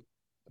going.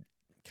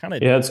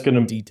 It's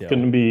gonna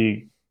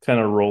be kind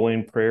of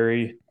rolling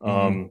prairie.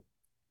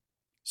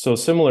 So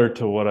similar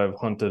to what I've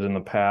hunted in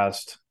the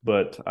past,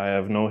 but I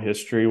have no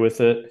history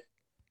with it.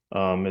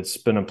 It's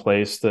been a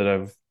place that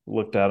I've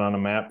looked at on a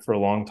map for a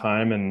long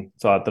time and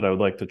thought that I would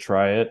like to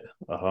try it.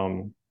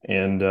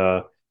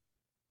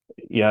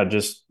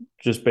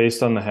 Just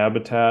based on the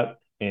habitat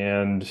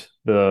and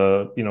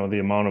the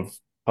amount of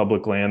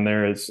public land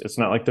there, it's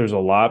not like there's a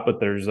lot, but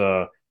there's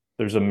a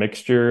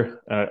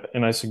mixture.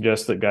 And I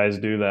suggest that guys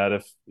do that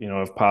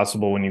if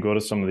possible, when you go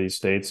to some of these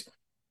states,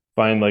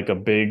 find like a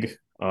big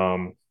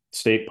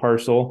state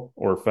parcel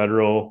or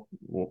federal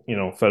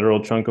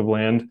chunk of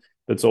land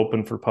that's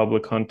open for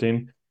public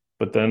hunting,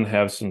 but then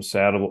have some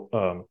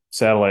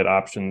satellite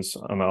options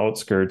on the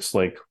outskirts,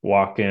 like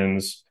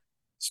walk-ins,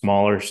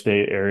 smaller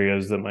state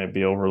areas that might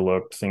be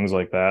overlooked, things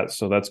like that.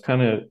 So that's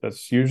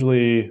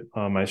usually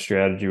my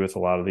strategy with a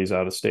lot of these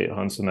out-of-state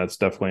hunts, and that's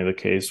definitely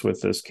the case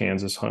with this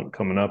Kansas hunt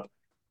coming up.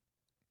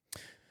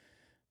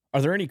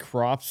 Are there any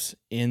crops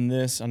in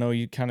this? I know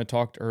you kind of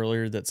talked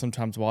earlier that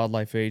sometimes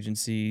wildlife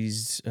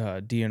agencies,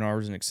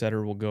 DNRs, and et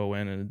cetera will go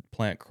in and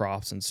plant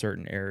crops in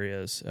certain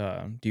areas.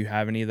 Do you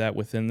have any of that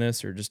within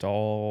this, or just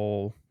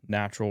all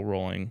natural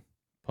rolling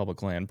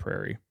public land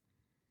prairie?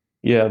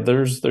 Yeah,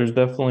 there's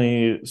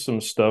definitely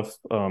some stuff.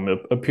 It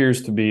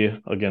appears to be,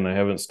 again, I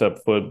haven't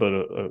stepped foot, but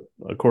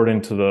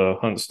according to the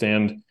hunt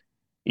stand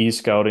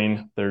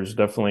e-scouting, there's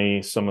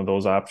definitely some of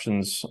those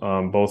options,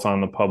 both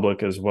on the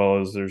public as well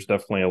as there's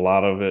definitely a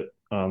lot of it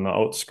on the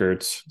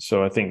outskirts.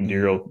 So I think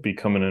deer will be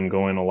coming and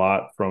going a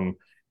lot from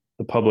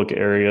the public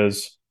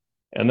areas.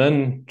 And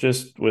then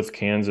just with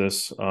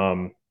Kansas,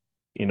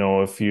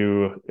 if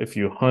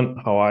you hunt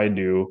how I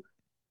do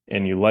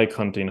and you like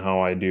hunting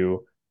how I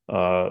do,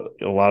 a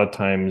lot of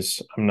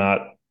times I'm not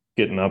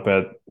getting up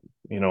at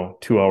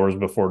 2 hours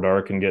before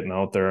dark and getting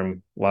out there.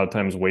 I'm a lot of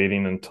times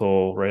waiting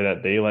until right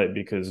at daylight,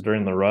 because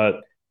during the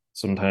rut,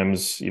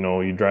 sometimes,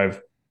 you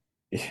drive,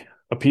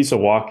 a piece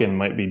of walk-in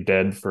might be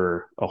dead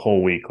for a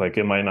whole week. Like,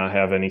 it might not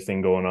have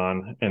anything going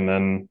on. And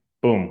then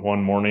boom,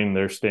 one morning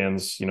there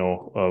stands,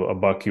 a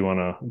buck you want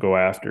to go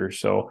after.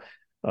 So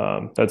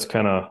that's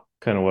kind of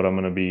what I'm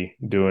going to be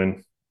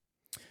doing.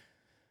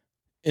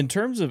 In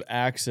terms of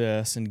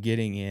access and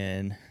getting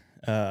in,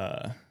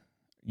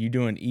 you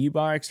doing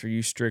e-bikes, or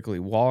you strictly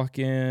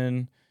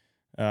walk-in?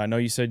 I know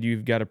you said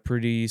you've got a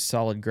pretty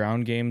solid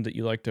ground game that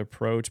you like to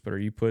approach, but are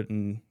you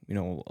putting,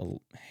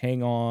 a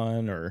hang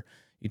on, or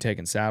you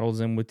taking saddles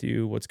in with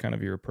you? What's kind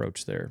of your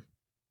approach there?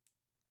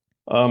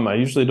 I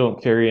usually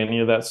don't carry any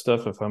of that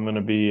stuff. If I'm going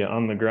to be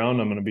on the ground,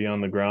 I'm going to be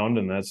on the ground,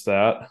 and that's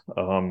that.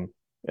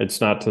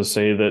 It's not to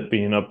say that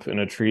being up in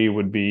a tree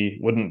wouldn't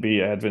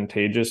be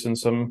advantageous in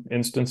some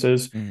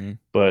instances,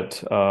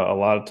 but a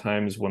lot of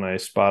times when I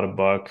spot a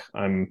buck,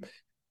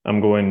 I'm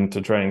going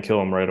to try and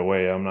kill him right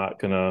away. I'm not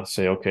going to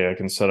say, okay, I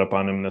can set up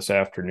on him this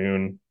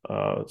afternoon.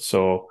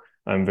 So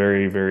I'm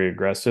very, very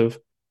aggressive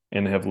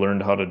and have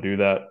learned how to do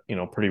that,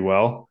 pretty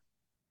well.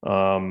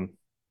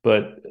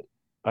 But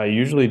I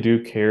usually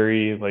do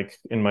carry, like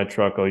in my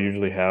truck, I'll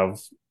usually have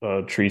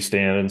a tree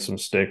stand and some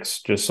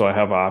sticks, just so I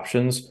have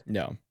options.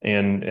 Yeah.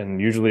 And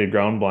usually a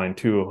ground blind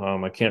too.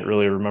 I can't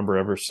really remember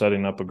ever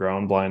setting up a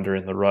ground blind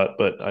during the rut,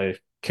 but I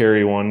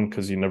carry one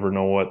because you never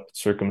know what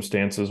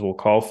circumstances will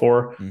call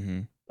for.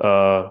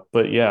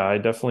 But yeah, I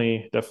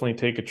definitely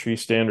take a tree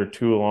stand or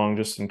two along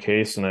just in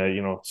case. And I,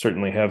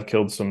 certainly have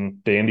killed some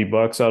dandy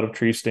bucks out of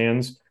tree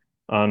stands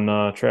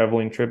on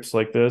traveling trips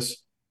like this.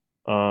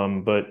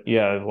 But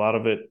yeah, a lot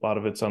of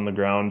it's on the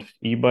ground.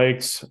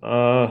 E-bikes,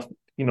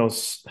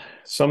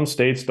 some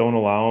states don't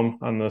allow them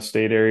on the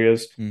state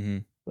areas.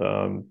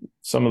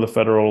 Some of the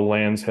federal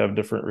lands have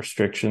different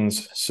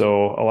restrictions.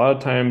 So a lot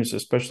of times,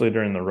 especially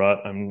during the rut,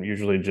 I'm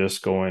usually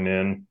just going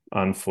in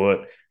on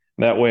foot.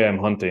 That way I'm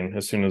hunting.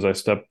 As soon as I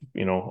step,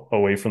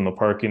 away from the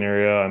parking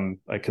area,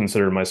 I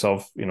consider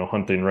myself,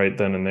 hunting right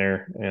then and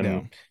there.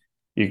 And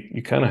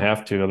you kind of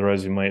have to,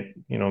 otherwise you might,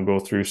 go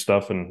through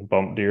stuff and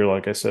bump deer,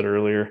 like I said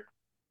earlier.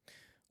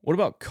 What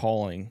about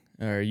calling?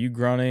 Are you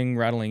grunting,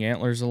 rattling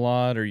antlers a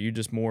lot, or are you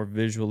just more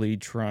visually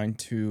trying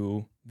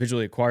to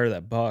visually acquire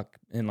that buck?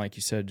 And like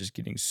you said, just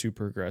getting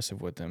super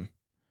aggressive with him.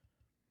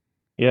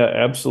 Yeah,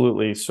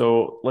 absolutely.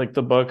 So, like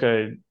the buck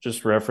I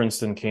just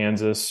referenced in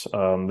Kansas,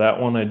 that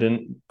one I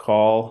didn't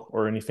call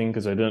or anything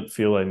because I didn't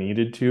feel I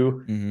needed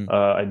to. Mm-hmm.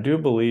 I do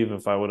believe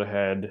if I would have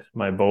had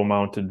my bow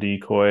mounted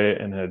decoy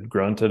and had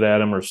grunted at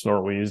him or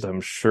snort wheezed,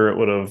 I'm sure it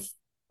would have,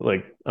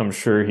 I'm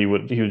sure he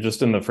was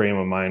just in the frame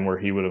of mind where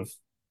he would have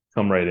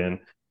come right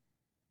in.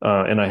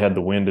 And I had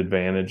the wind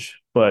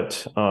advantage.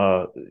 But,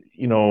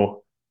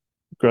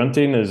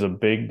 grunting is a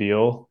big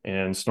deal,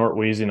 and snort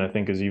wheezing, I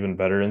think, is even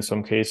better in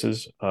some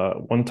cases.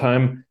 One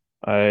time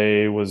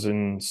I was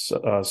in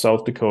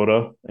South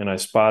Dakota and I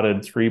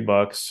spotted 3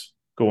 bucks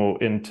go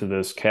into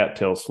this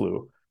cattail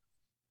slough.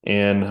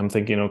 And I'm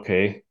thinking,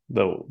 okay,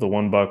 the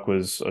one buck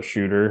was a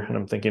shooter, and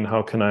I'm thinking,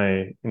 how can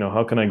I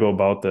go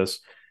about this?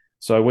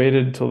 So I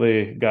waited till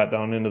they got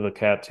down into the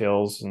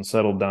cattails and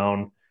settled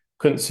down.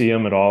 Couldn't see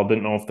them at all.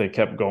 Didn't know if they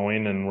kept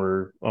going and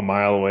were a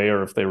mile away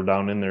or if they were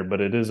down in there. But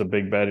it is a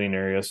big bedding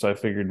area, so I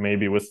figured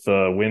maybe with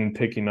the wind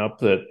picking up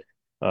that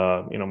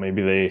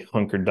maybe they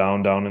hunkered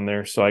down in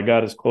there. So I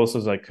got as close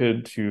as I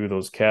could to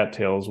those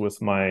cattails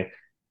with my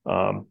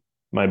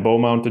bow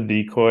mounted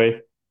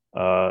decoy,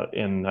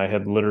 and I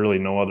had literally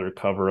no other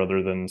cover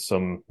other than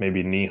some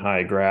maybe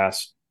knee-high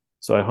grass.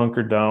 So I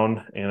hunkered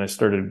down and I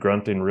started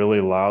grunting really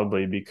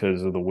loudly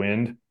because of the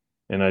wind.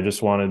 And I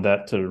just wanted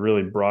that to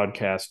really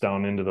broadcast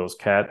down into those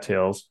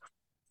cattails.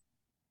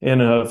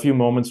 And a few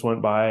moments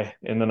went by,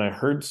 and then I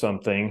heard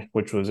something,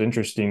 which was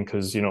interesting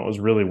because, it was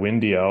really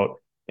windy out.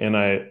 And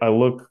I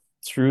look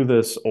through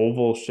this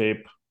oval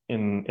shape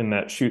in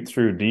that shoot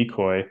through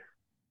decoy,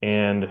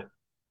 and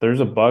there's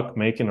a buck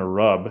making a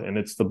rub, and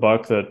it's the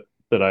buck that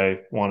I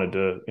wanted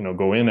to,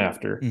 go in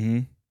after. Mm-hmm.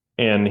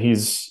 And he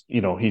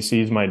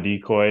sees my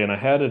decoy, and I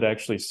had it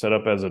actually set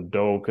up as a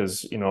doe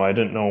because, I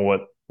didn't know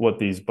what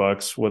these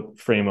bucks, what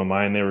frame of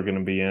mind they were going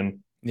to be in.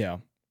 Yeah.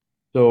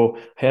 So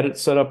had it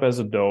set up as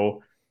a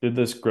doe, did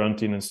this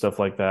grunting and stuff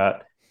like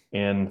that.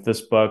 And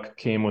this buck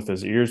came with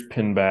his ears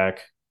pinned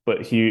back,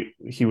 but he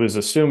was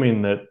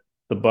assuming that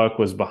the buck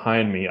was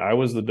behind me. I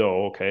was the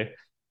doe, okay.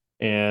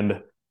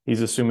 And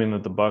he's assuming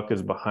that the buck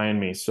is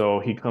behind me. So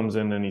he comes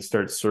in and he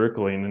starts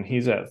circling, and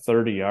he's at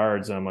 30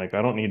 yards. I'm like,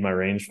 I don't need my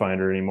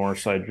rangefinder anymore.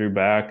 So I drew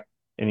back,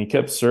 and he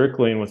kept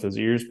circling with his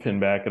ears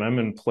pinned back. And I'm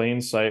in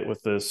plain sight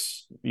with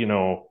this,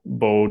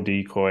 bow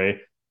decoy,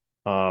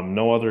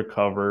 no other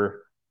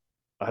cover.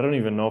 I don't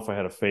even know if I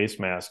had a face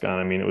mask on.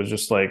 I mean, it was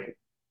just like,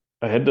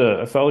 I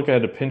felt like I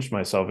had to pinch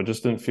myself. It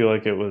just didn't feel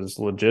like it was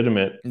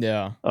legitimate.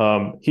 Yeah.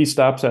 He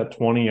stops at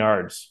 20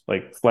 yards,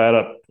 like flat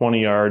up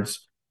 20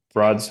 yards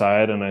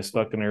broadside, and I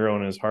stuck an arrow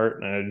in his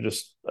heart, and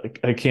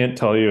I can't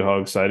tell you how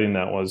exciting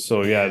that was.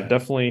 So yeah,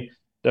 definitely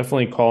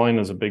calling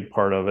is a big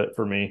part of it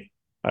for me.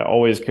 I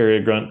always carry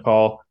a grunt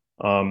call.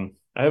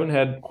 I haven't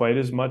had quite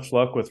as much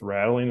luck with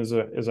rattling as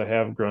I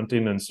have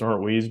grunting and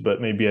snort wheeze,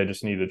 but maybe I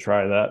just need to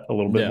try that a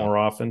little bit more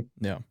often.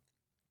 Yeah.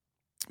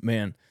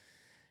 Man,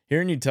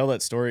 hearing you tell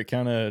that story,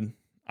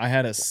 I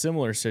had a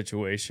similar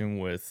situation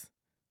with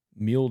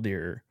mule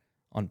deer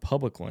on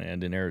public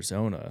land in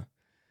Arizona.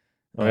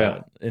 Oh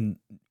yeah. And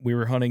we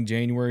were hunting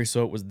January,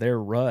 so it was their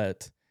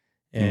rut,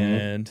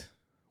 and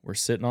we're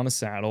sitting on a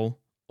saddle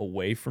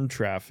away from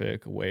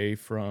traffic, away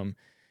from,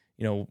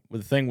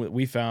 the thing that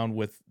we found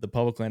with the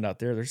public land out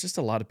there, there's just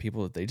a lot of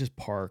people that they just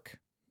park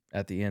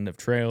at the end of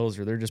trails,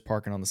 or they're just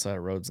parking on the side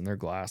of roads and they're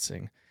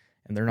glassing,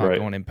 and they're not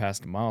going in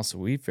past a mile. So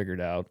we figured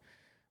out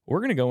we're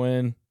going to go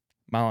in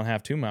 1.5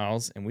 miles, 2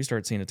 miles, and we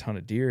start seeing a ton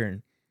of deer.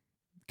 And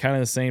kind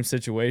of the same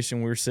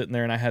situation. We were sitting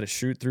there and I had a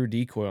shoot through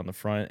decoy on the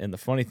front. And the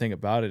funny thing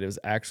about it was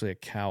actually a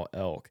cow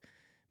elk,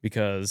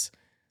 because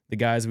the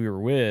guys we were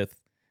with,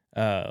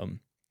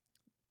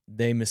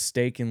 they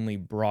mistakenly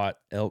brought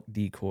elk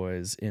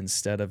decoys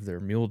instead of their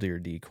mule deer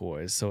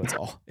decoys. So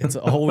it's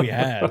all we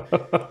had.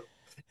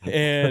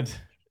 And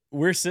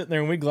we're sitting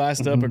there and we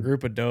glassed up a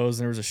group of does,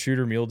 and there was a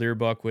shooter mule deer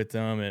buck with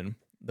them. And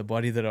the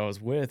buddy that I was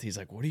with, he's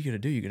like, "What are you going to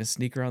do? You going to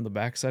sneak around the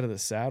backside of the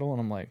saddle?" And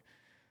I'm like,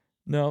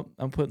 "No,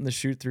 I'm putting the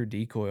shoot through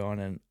decoy on,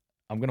 and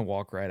I'm going to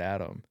walk right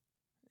at him."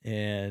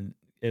 And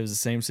it was the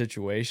same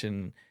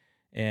situation.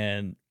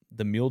 And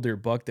the mule deer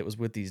buck that was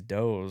with these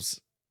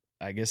does,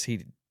 I guess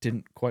he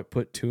didn't quite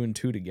put 2 and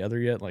 2 together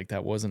yet. Like,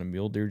 that wasn't a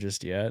mule deer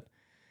just yet.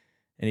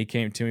 And he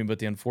came to me, but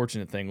the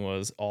unfortunate thing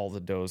was all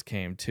the does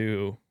came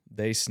too.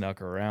 They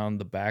snuck around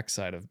the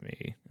backside of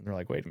me, and they're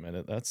like, "Wait a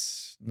minute,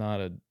 that's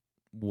not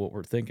what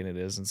we're thinking it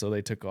is." And so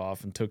they took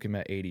off and took him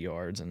at 80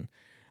 yards, and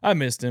I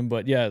missed him.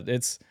 But yeah,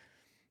 it's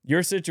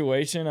your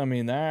situation. I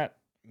mean, that,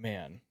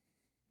 man,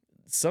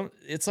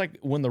 it's like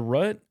when the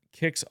rut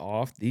kicks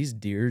off, these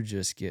deer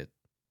just get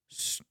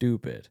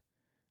stupid.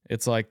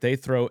 It's like they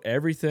throw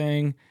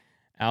everything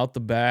out the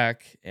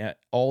back at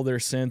all their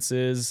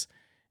senses,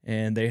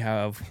 and they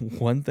have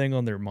one thing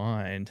on their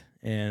mind.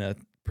 And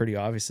pretty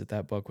obvious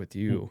that buck with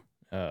you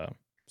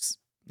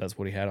that's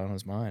what he had on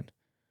his mind.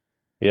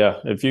 Yeah,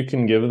 if you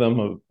can give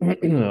them a,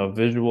 a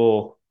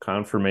visual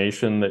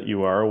confirmation that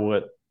you are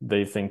what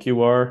they think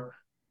you are,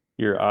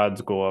 your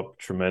odds go up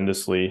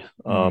tremendously.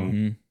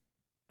 Mm-hmm.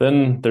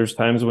 Then there's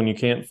times when you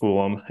can't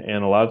fool them,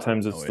 and a lot of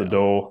times it's Oh the yeah.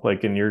 doe.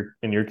 Like in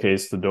your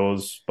case, the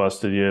does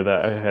busted you.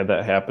 That I had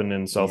that happen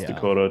in South Yeah.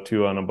 Dakota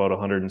too on about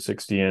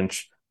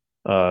 160-inch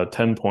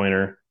 10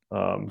 pointer.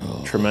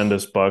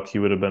 Tremendous buck. He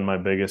would have been my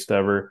biggest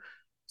ever.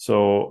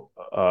 So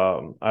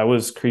I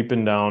was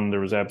creeping down. There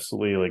was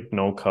absolutely like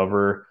no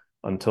cover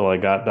until I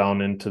got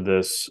down into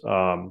this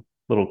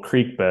little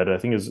creek bed. I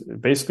think it's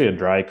basically a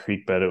dry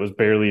creek bed. It was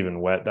barely even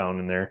wet down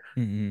in there.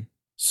 Mm-hmm.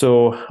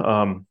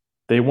 So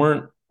they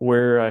weren't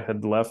where I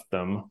had left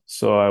them.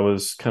 So I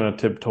was kind of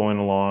tiptoeing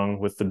along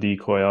with the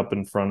decoy up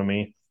in front of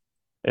me.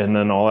 And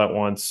then all at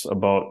once,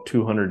 about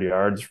 200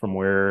 yards from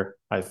where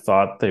I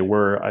thought they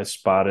were, I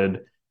spotted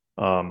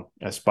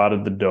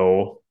the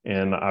doe.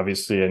 And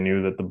obviously I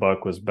knew that the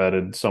buck was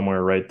bedded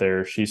somewhere right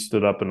there. She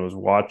stood up and was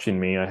watching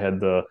me. I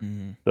had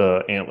Mm-hmm.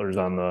 the antlers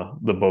on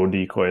the bow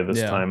decoy this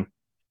Yeah. time.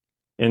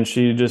 And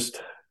she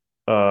just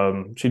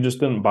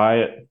didn't buy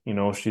it. You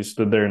know, she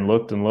stood there and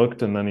looked,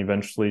 and then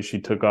eventually she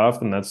took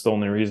off, and that's the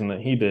only reason that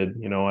he did.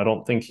 You know, I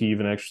don't think he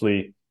even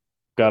actually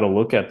got a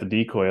look at the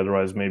decoy.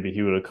 Otherwise, maybe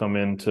he would have come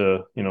in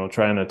to, you know,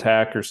 try and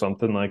attack or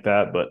something like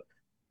that. But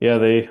yeah,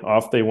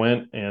 they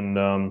went, and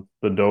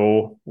the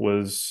doe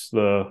was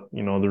the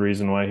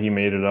reason why he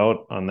made it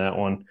out on that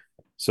one.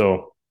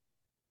 So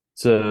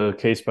it's a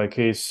case by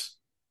case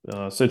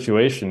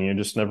situation. You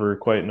just never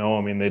quite know.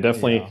 I mean,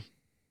 Yeah.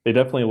 they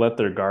definitely let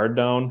their guard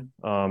down.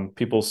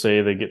 People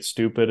say they get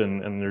stupid,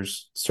 and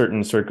there's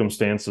certain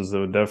circumstances that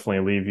would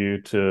definitely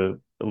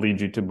lead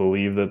you to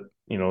believe that,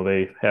 you know,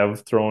 they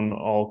have thrown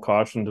all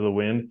caution to the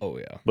wind. Oh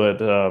yeah. But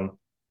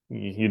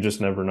you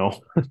just never know.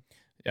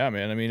 Yeah,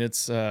 man. I mean,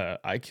 it's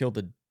I killed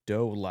a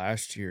doe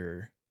last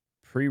year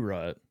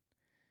pre-rut,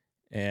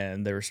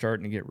 and they were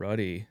starting to get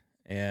ruddy,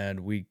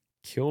 and we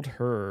killed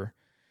her.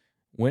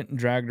 Went and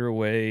dragged her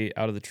away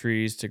out of the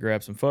trees to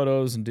grab some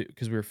photos and do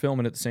because we were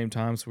filming at the same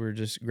time, so we were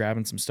just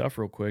grabbing some stuff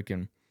real quick.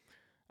 And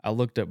I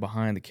looked up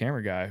behind the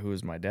camera guy, who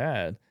was my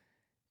dad,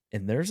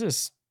 and there's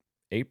this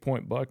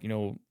 8-point buck, you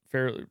know,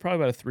 fairly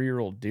probably about a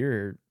 3-year-old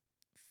deer,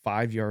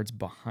 5 yards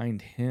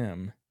behind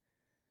him,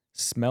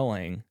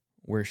 smelling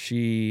where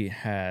she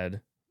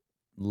had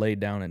laid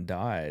down and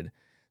died.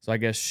 So I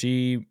guess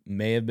she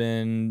may have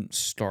been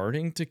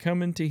starting to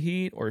come into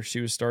heat, or she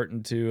was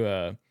starting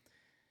to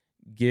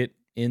get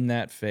in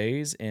that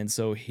phase. And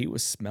so he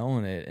was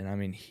smelling it. And I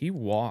mean, he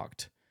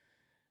walked.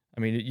 I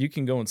mean, you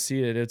can go and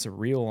see it. It's a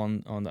reel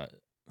on the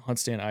Hunt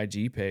Stand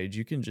IG page.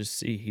 You can just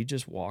see he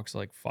just walks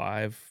like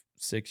 5-6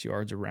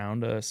 yards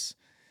around us.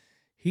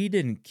 He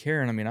didn't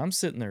care. And I mean, I'm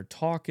sitting there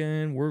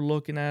talking, we're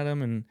looking at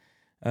him,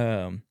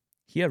 and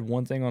he had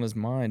one thing on his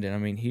mind. And I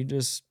mean,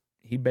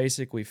 he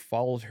basically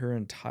followed her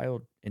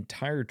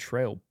entire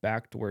trail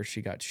back to where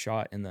she got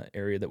shot in the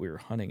area that we were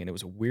hunting. And it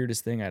was the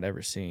weirdest thing I'd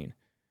ever seen.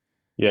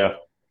 Yeah,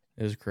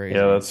 It was yeah,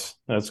 crazy.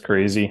 that's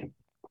crazy.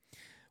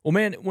 Well,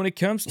 man, when it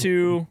comes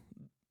to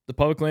the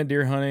public land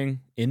deer hunting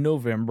in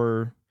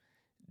November,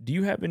 do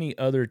you have any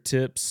other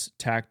tips,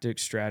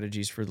 tactics,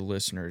 strategies for the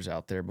listeners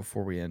out there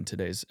before we end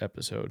today's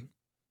episode?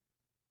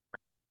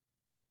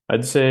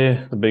 I'd say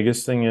the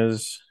biggest thing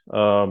is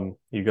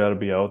you got to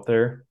be out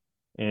there.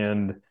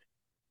 And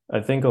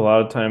I think a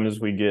lot of times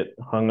we get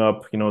hung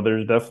up, you know,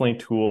 there's definitely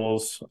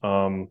tools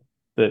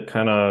that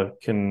kind of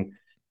can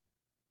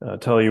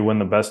tell you when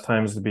the best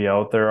times to be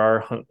out there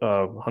are.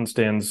 Hunt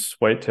Stand's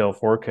whitetail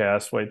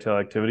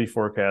activity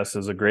forecast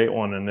is a great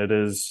one, and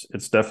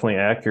it's definitely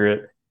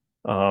accurate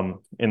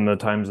in the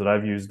times that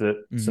I've used it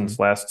Mm-hmm. since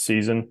last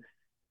season.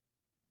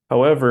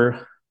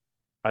 However,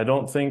 I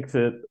don't think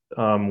that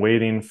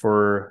waiting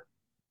for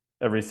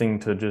everything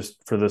to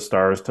just for the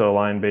stars to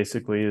align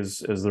basically is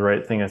the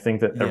right thing. I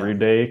think that Yeah. every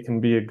day can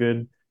be a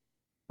good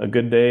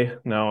day.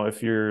 Now,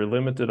 if you're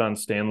limited on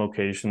stand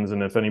locations,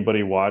 and if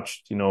anybody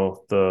watched, you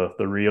know, the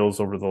reels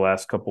over the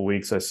last couple of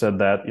weeks, I said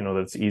that, you know,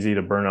 that it's easy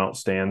to burn out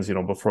stands, you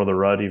know, before the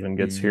rut even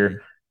gets Mm-hmm.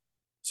 here.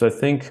 So I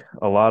think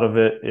a lot of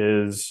it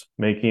is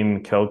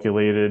taking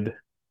calculated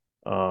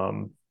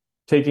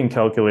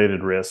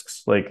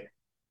risks. Like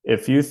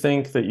if you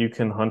think that you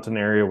can hunt an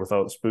area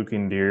without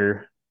spooking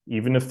deer,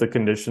 even if the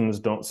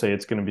conditions don't say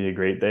it's going to be a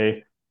great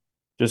day,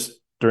 just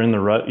during the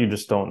rut, you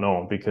just don't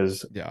know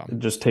because Yeah. it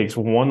just takes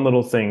one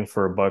little thing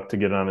for a buck to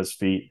get on his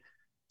feet.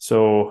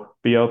 So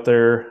be out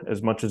there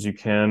as much as you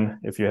can.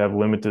 If you have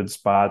limited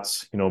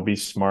spots, you know, be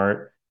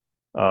smart.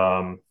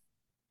 Um,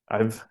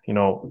 you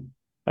know,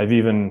 I've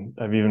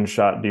even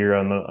shot deer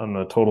on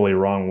the totally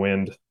wrong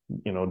wind,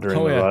 you know, during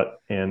Oh the yeah. rut.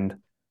 And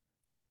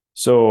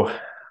so,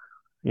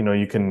 you know,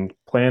 you can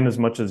plan as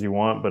much as you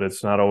want, but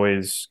it's not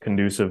always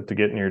conducive to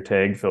getting your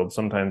tag filled.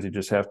 Sometimes you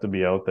just have to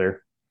be out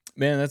there.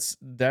 Man,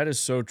 that is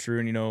so true.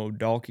 And you know,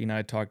 Dalkey and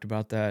I talked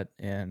about that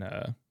in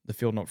the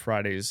Field Note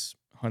Fridays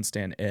Hunt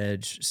Stand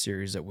Edge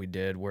series that we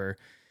did, where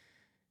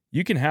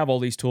you can have all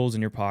these tools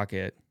in your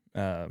pocket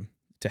to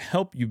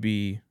help you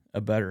be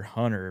a better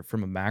hunter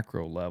from a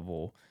macro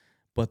level,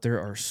 but there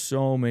are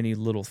so many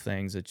little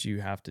things that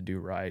you have to do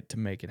right to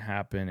make it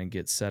happen and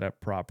get set up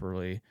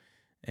properly.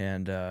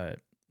 And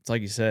it's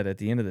like you said, at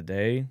the end of the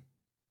day,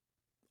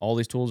 all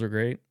these tools are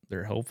great.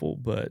 They're helpful,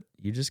 but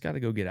you just got to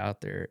go get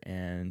out there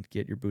and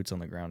get your boots on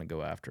the ground and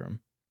go after them.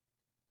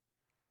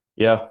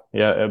 Yeah,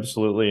 yeah,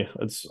 absolutely.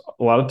 It's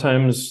a lot of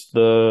times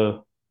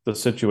the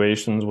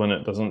situations when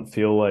it doesn't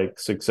feel like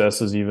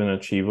success is even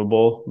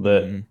achievable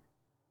that Mm-hmm.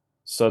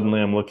 suddenly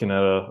I'm looking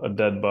at a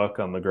dead buck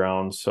on the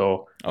ground.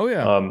 So Oh,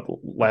 yeah.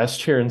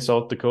 last year in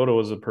South Dakota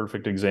was a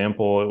perfect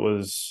example. It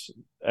was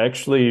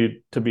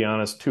actually, to be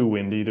honest, too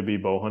windy to be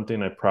bow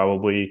hunting. I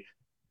probably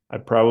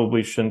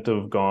shouldn't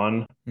have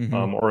gone,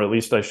 Mm-hmm. or at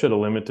least I should have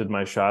limited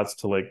my shots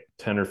to like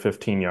 10 or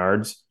 15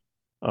 yards.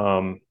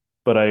 Um,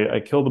 but I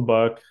killed a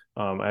buck.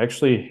 I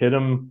actually hit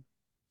him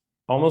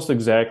almost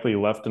exactly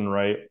left and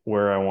right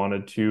where I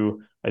wanted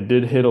to. I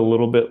did hit a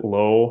little bit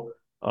low.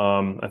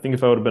 I think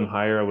if I would have been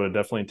higher, I would have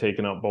definitely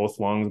taken out both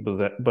lungs.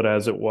 But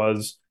as it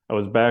was, I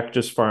was back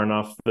just far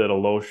enough that a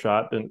low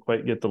shot didn't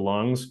quite get the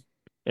lungs,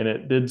 and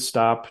it did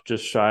stop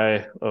just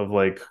shy of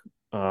like,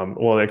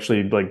 well,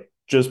 actually like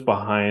just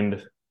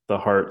behind the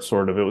heart,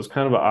 sort of. It was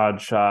kind of an odd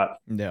shot.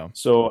 Yeah.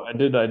 So I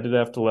did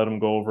have to let him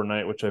go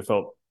overnight, which I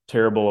felt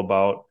terrible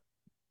about.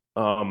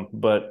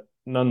 But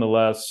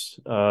nonetheless,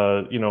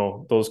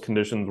 those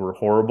conditions were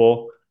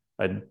horrible.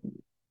 I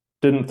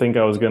didn't think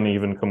I was going to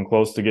even come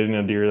close to getting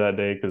a deer that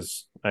day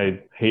because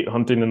I hate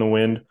hunting in the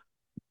wind.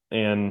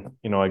 And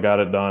I got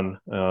it done.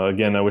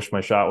 Again, I wish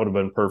my shot would have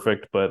been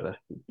perfect, but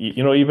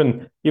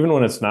even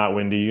when it's not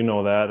windy,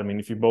 that. I mean,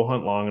 if you bow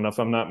hunt long enough,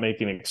 I'm not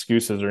making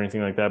excuses or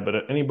anything like that.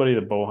 But anybody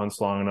that bow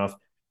hunts long enough,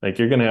 like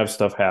you're going to have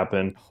stuff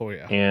happen, Oh,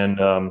 yeah.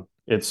 and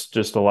it's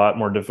just a lot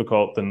more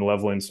difficult than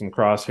leveling some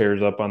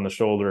crosshairs up on the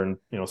shoulder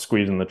and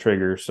squeezing the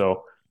trigger.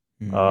 So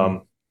Mm-hmm.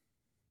 um,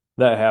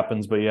 that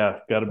happens. But yeah,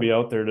 got to be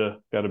out there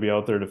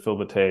to fill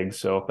the tag.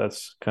 So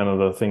that's kind of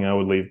the thing I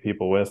would leave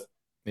people with.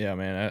 Yeah,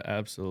 man,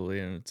 absolutely.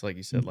 And it's like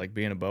you said, like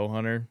being a bow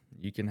hunter,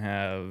 you can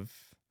have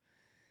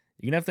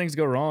things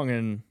go wrong,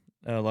 and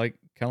like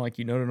kind of like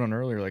you noted on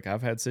earlier, like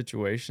I've had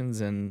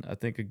situations, and I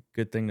think a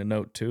good thing to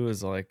note too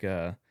is like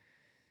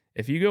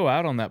if you go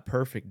out on that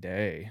perfect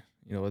day,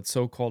 it's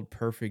so-called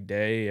perfect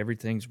day,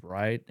 everything's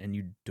right, and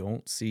you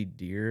don't see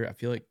deer, I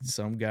feel like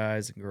some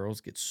guys and girls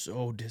get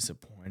so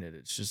disappointed.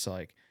 It's just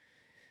like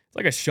it's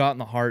like a shot in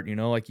the heart,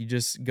 like you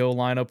just go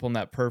line up on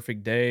that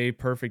perfect day,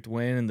 perfect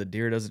win, and the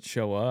deer doesn't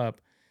show up.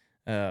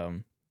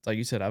 Like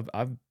you said,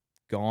 I've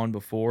gone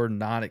before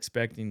not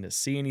expecting to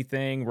see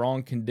anything,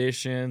 wrong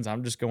conditions.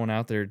 I'm just going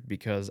out there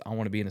because I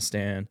want to be in a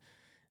stand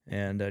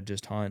and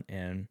just hunt.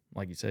 And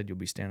like you said, you'll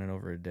be standing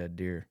over a dead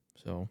deer.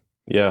 So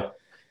Yeah.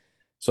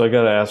 So I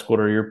got to ask, what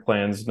are your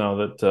plans now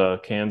that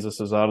Kansas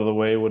is out of the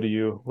way? What do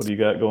you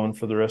got going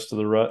for the rest of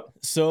the rut?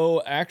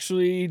 So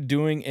actually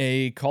doing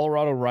a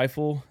Colorado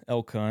rifle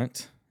elk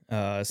hunt,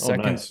 Oh,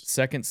 second nice.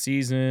 second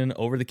season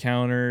over the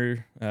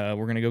counter.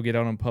 We're gonna go get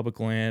out on public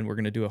land. We're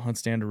gonna do a hunt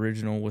stand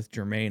original with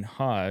Jermaine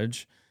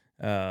Hodge.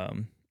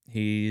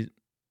 He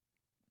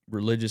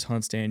religious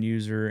hunt stand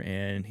user,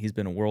 and he's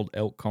been a world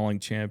elk calling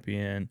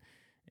champion,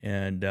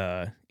 and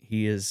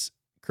he is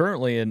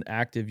currently an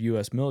active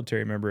U.S.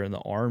 military member in the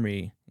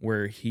Army,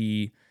 where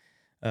he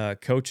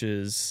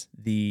coaches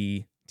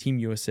the Team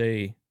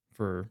USA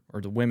or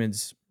the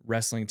women's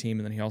wrestling team,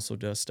 and then he also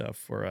does stuff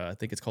for I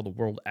think it's called the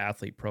World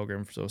Athlete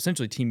Program. So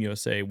essentially, Team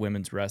USA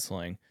women's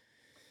wrestling,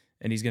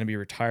 and he's going to be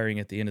retiring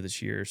at the end of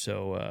this year.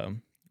 So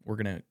we're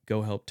gonna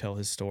go help tell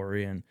his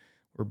story, and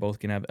we're both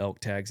gonna have elk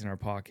tags in our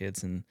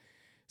pockets and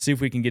see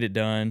if we can get it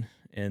done.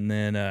 And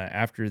then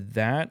after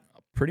that,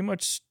 pretty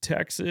much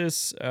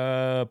Texas,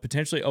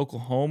 potentially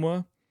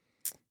Oklahoma,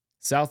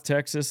 South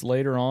Texas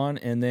later on,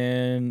 and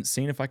then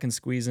seeing if I can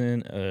squeeze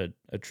in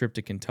a trip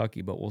to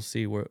Kentucky, but we'll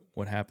see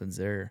what happens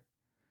there.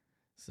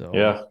 So,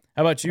 Yeah.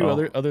 how about you?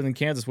 Other Well, other than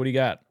Kansas, what do you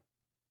got?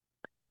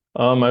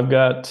 I've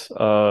got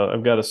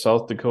a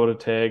South Dakota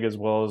tag as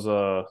well as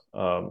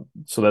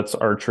so that's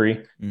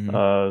archery, Mm-hmm.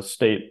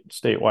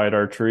 statewide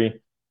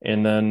archery,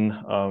 and then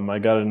I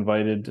got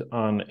invited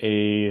on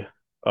a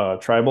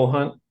tribal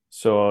hunt.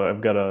 So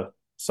I've got a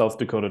South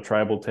Dakota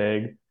tribal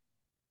tag,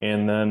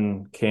 and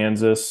then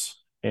Kansas,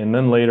 and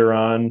then later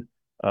on,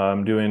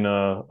 I'm doing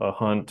a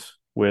hunt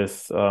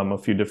with a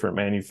few different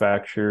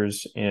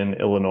manufacturers in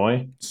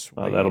Illinois.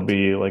 That'll Sweet.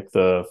 be like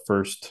the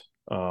first.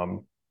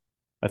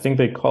 I think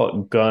they call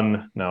it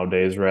gun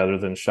nowadays rather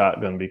than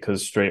shotgun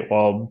because straight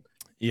walled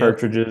Yep.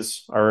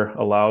 cartridges are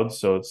allowed.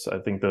 So it's I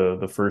think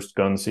the first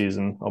gun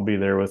season. I'll be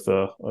there with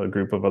a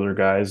group of other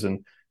guys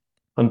and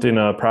hunting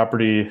a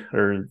property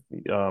or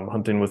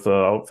hunting with the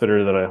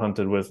outfitter that I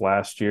hunted with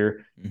last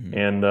year. Mm-hmm.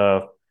 And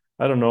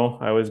I don't know.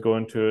 I always go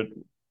into it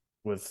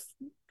with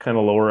kind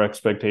of lower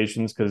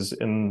expectations because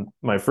in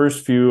my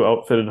first few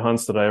outfitted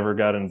hunts that I ever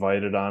got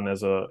invited on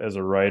as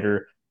a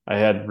writer, I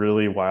had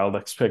really wild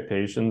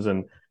expectations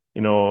and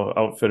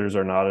outfitters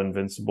are not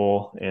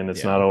invincible, and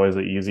it's not always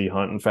an easy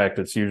hunt. In fact,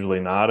 it's usually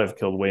not. I've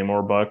killed way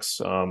more bucks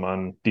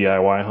on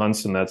DIY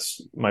hunts, and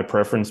that's my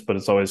preference, but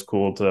it's always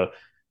cool to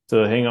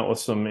hang out with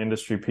some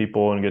industry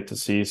people and get to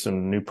see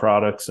some new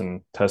products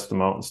and test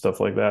them out and stuff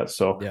like that.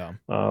 So,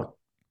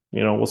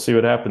 we'll see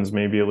what happens.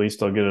 Maybe at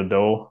least I'll get a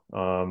doe.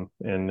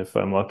 And if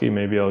I'm lucky,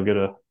 maybe I'll get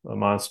a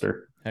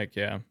monster. Heck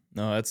yeah.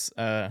 No, that's,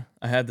 I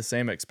had the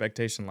same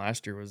expectation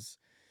last year. Was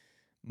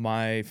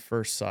my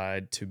first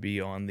side to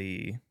be on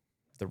the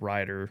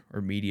rider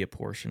or media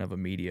portion of a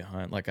media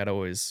hunt. Like I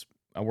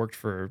worked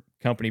for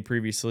a company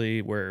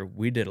previously where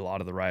we did a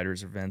lot of the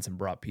riders events and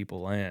brought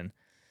people in.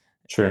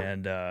 Sure.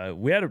 And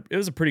it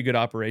was a pretty good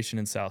operation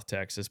in South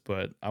Texas,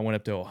 but I went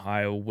up to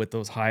Ohio with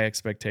those high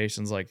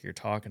expectations like you're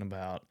talking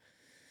about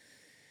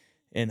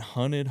and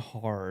hunted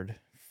hard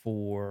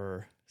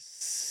for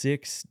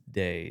 6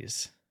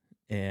 days.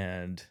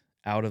 And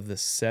out of the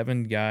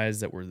 7 guys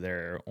that were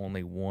there,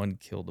 only 1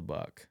 killed a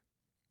buck.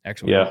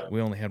 Actually,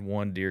 we only had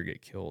 1 deer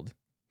get killed.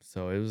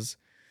 So it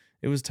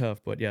was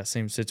tough, but yeah,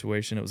 same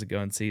situation. It was a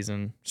gun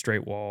season,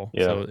 straight wall.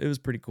 Yeah. So it was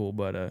pretty cool,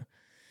 but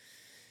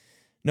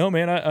no,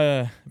 man,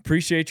 I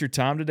appreciate your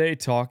time today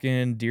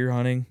talking deer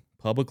hunting,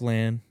 public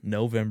land,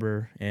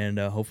 November, and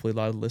hopefully a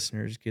lot of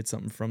listeners get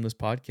something from this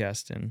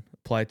podcast and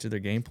apply it to their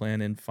game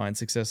plan and find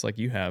success like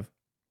you have.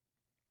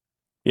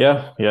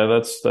 Yeah,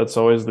 that's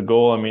always the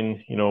goal. I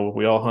mean,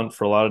 we all hunt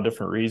for a lot of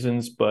different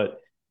reasons, but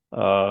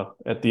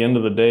at the end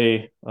of the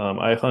day,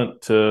 I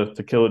hunt to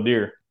kill a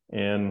deer,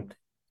 and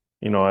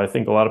I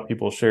think a lot of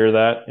people share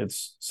that.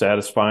 It's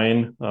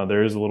satisfying.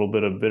 There is a little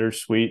bit of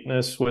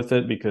bittersweetness with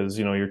it because,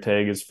 your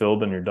tag is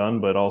filled and you're done,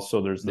 but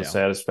also there's the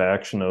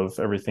satisfaction of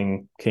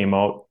everything came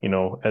out,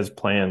 as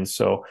planned.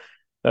 So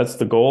that's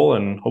the goal.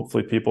 And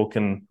hopefully people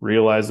can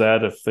realize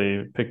that if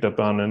they picked up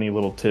on any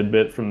little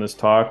tidbit from this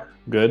talk,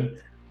 good.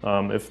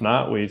 If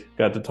not, we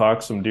got to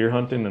talk some deer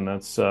hunting, and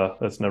that's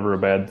never a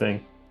bad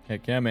thing.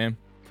 Heck yeah, man.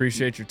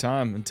 Appreciate your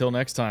time. Until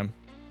next time.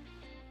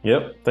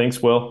 Yep.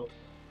 Thanks, Will.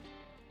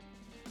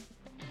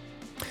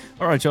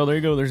 All right, y'all, there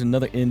you go. There's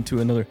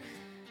another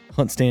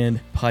Hunt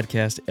Stand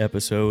podcast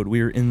episode. We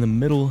are in the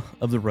middle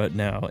of the rut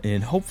now,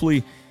 and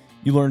hopefully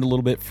you learned a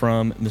little bit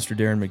from Mr.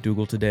 Darron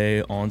McDougal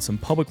today on some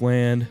public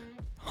land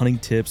hunting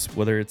tips,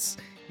 whether it's,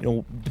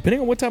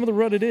 depending on what time of the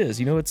rut it is.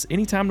 It's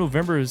any time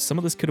November, some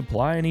of this could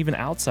apply, and even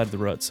outside of the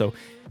rut. So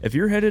if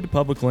you're headed to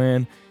public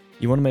land,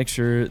 you want to make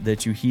sure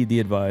that you heed the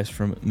advice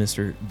from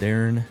Mr.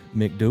 Darron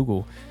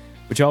McDougal.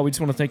 But y'all, we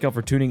just want to thank y'all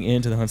for tuning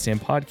in to the Hunt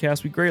Stand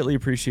podcast. We greatly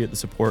appreciate the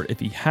support. If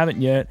you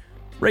haven't yet,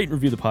 rate and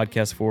review the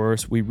podcast for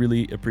us. We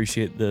really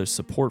appreciate the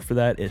support for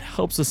that. It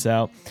helps us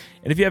out.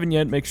 And if you haven't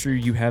yet, make sure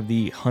you have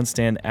the Hunt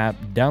Stand app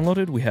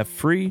downloaded. We have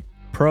free,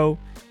 pro,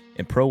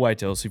 and Pro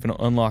Whitetail, so you can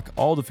unlock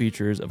all the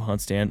features of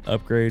Hunt Stand.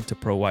 Upgrade to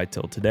Pro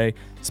Whitetail today,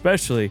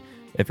 especially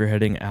if you're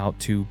heading out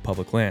to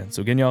public land.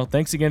 So again, y'all,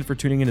 thanks again for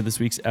tuning into this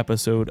week's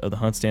episode of the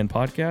Hunt Stand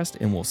podcast,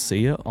 and we'll see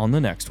you on the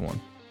next one.